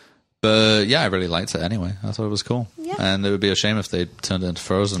did. But yeah, I really liked it anyway. I thought it was cool. Yeah. And it would be a shame if they turned it into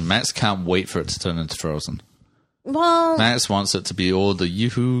Frozen. Max can't wait for it to turn into Frozen. Well, Max wants it to be all the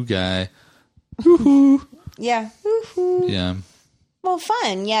yoo-hoo guy. Woohoo! Yeah. Woohoo! Yeah. Well,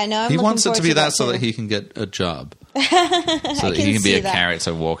 fun. Yeah, no, He wants it to be that so that he can get a job. So that he can be a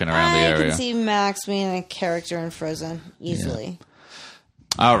character walking around the area. I can see Max being a character in Frozen easily.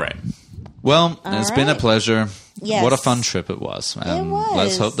 Yeah. All right. Well, it's been a pleasure. Yes. What a fun trip it was. It was.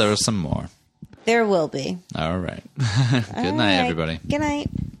 Let's hope there are some more. There will be. All right. Good night, everybody. Good night.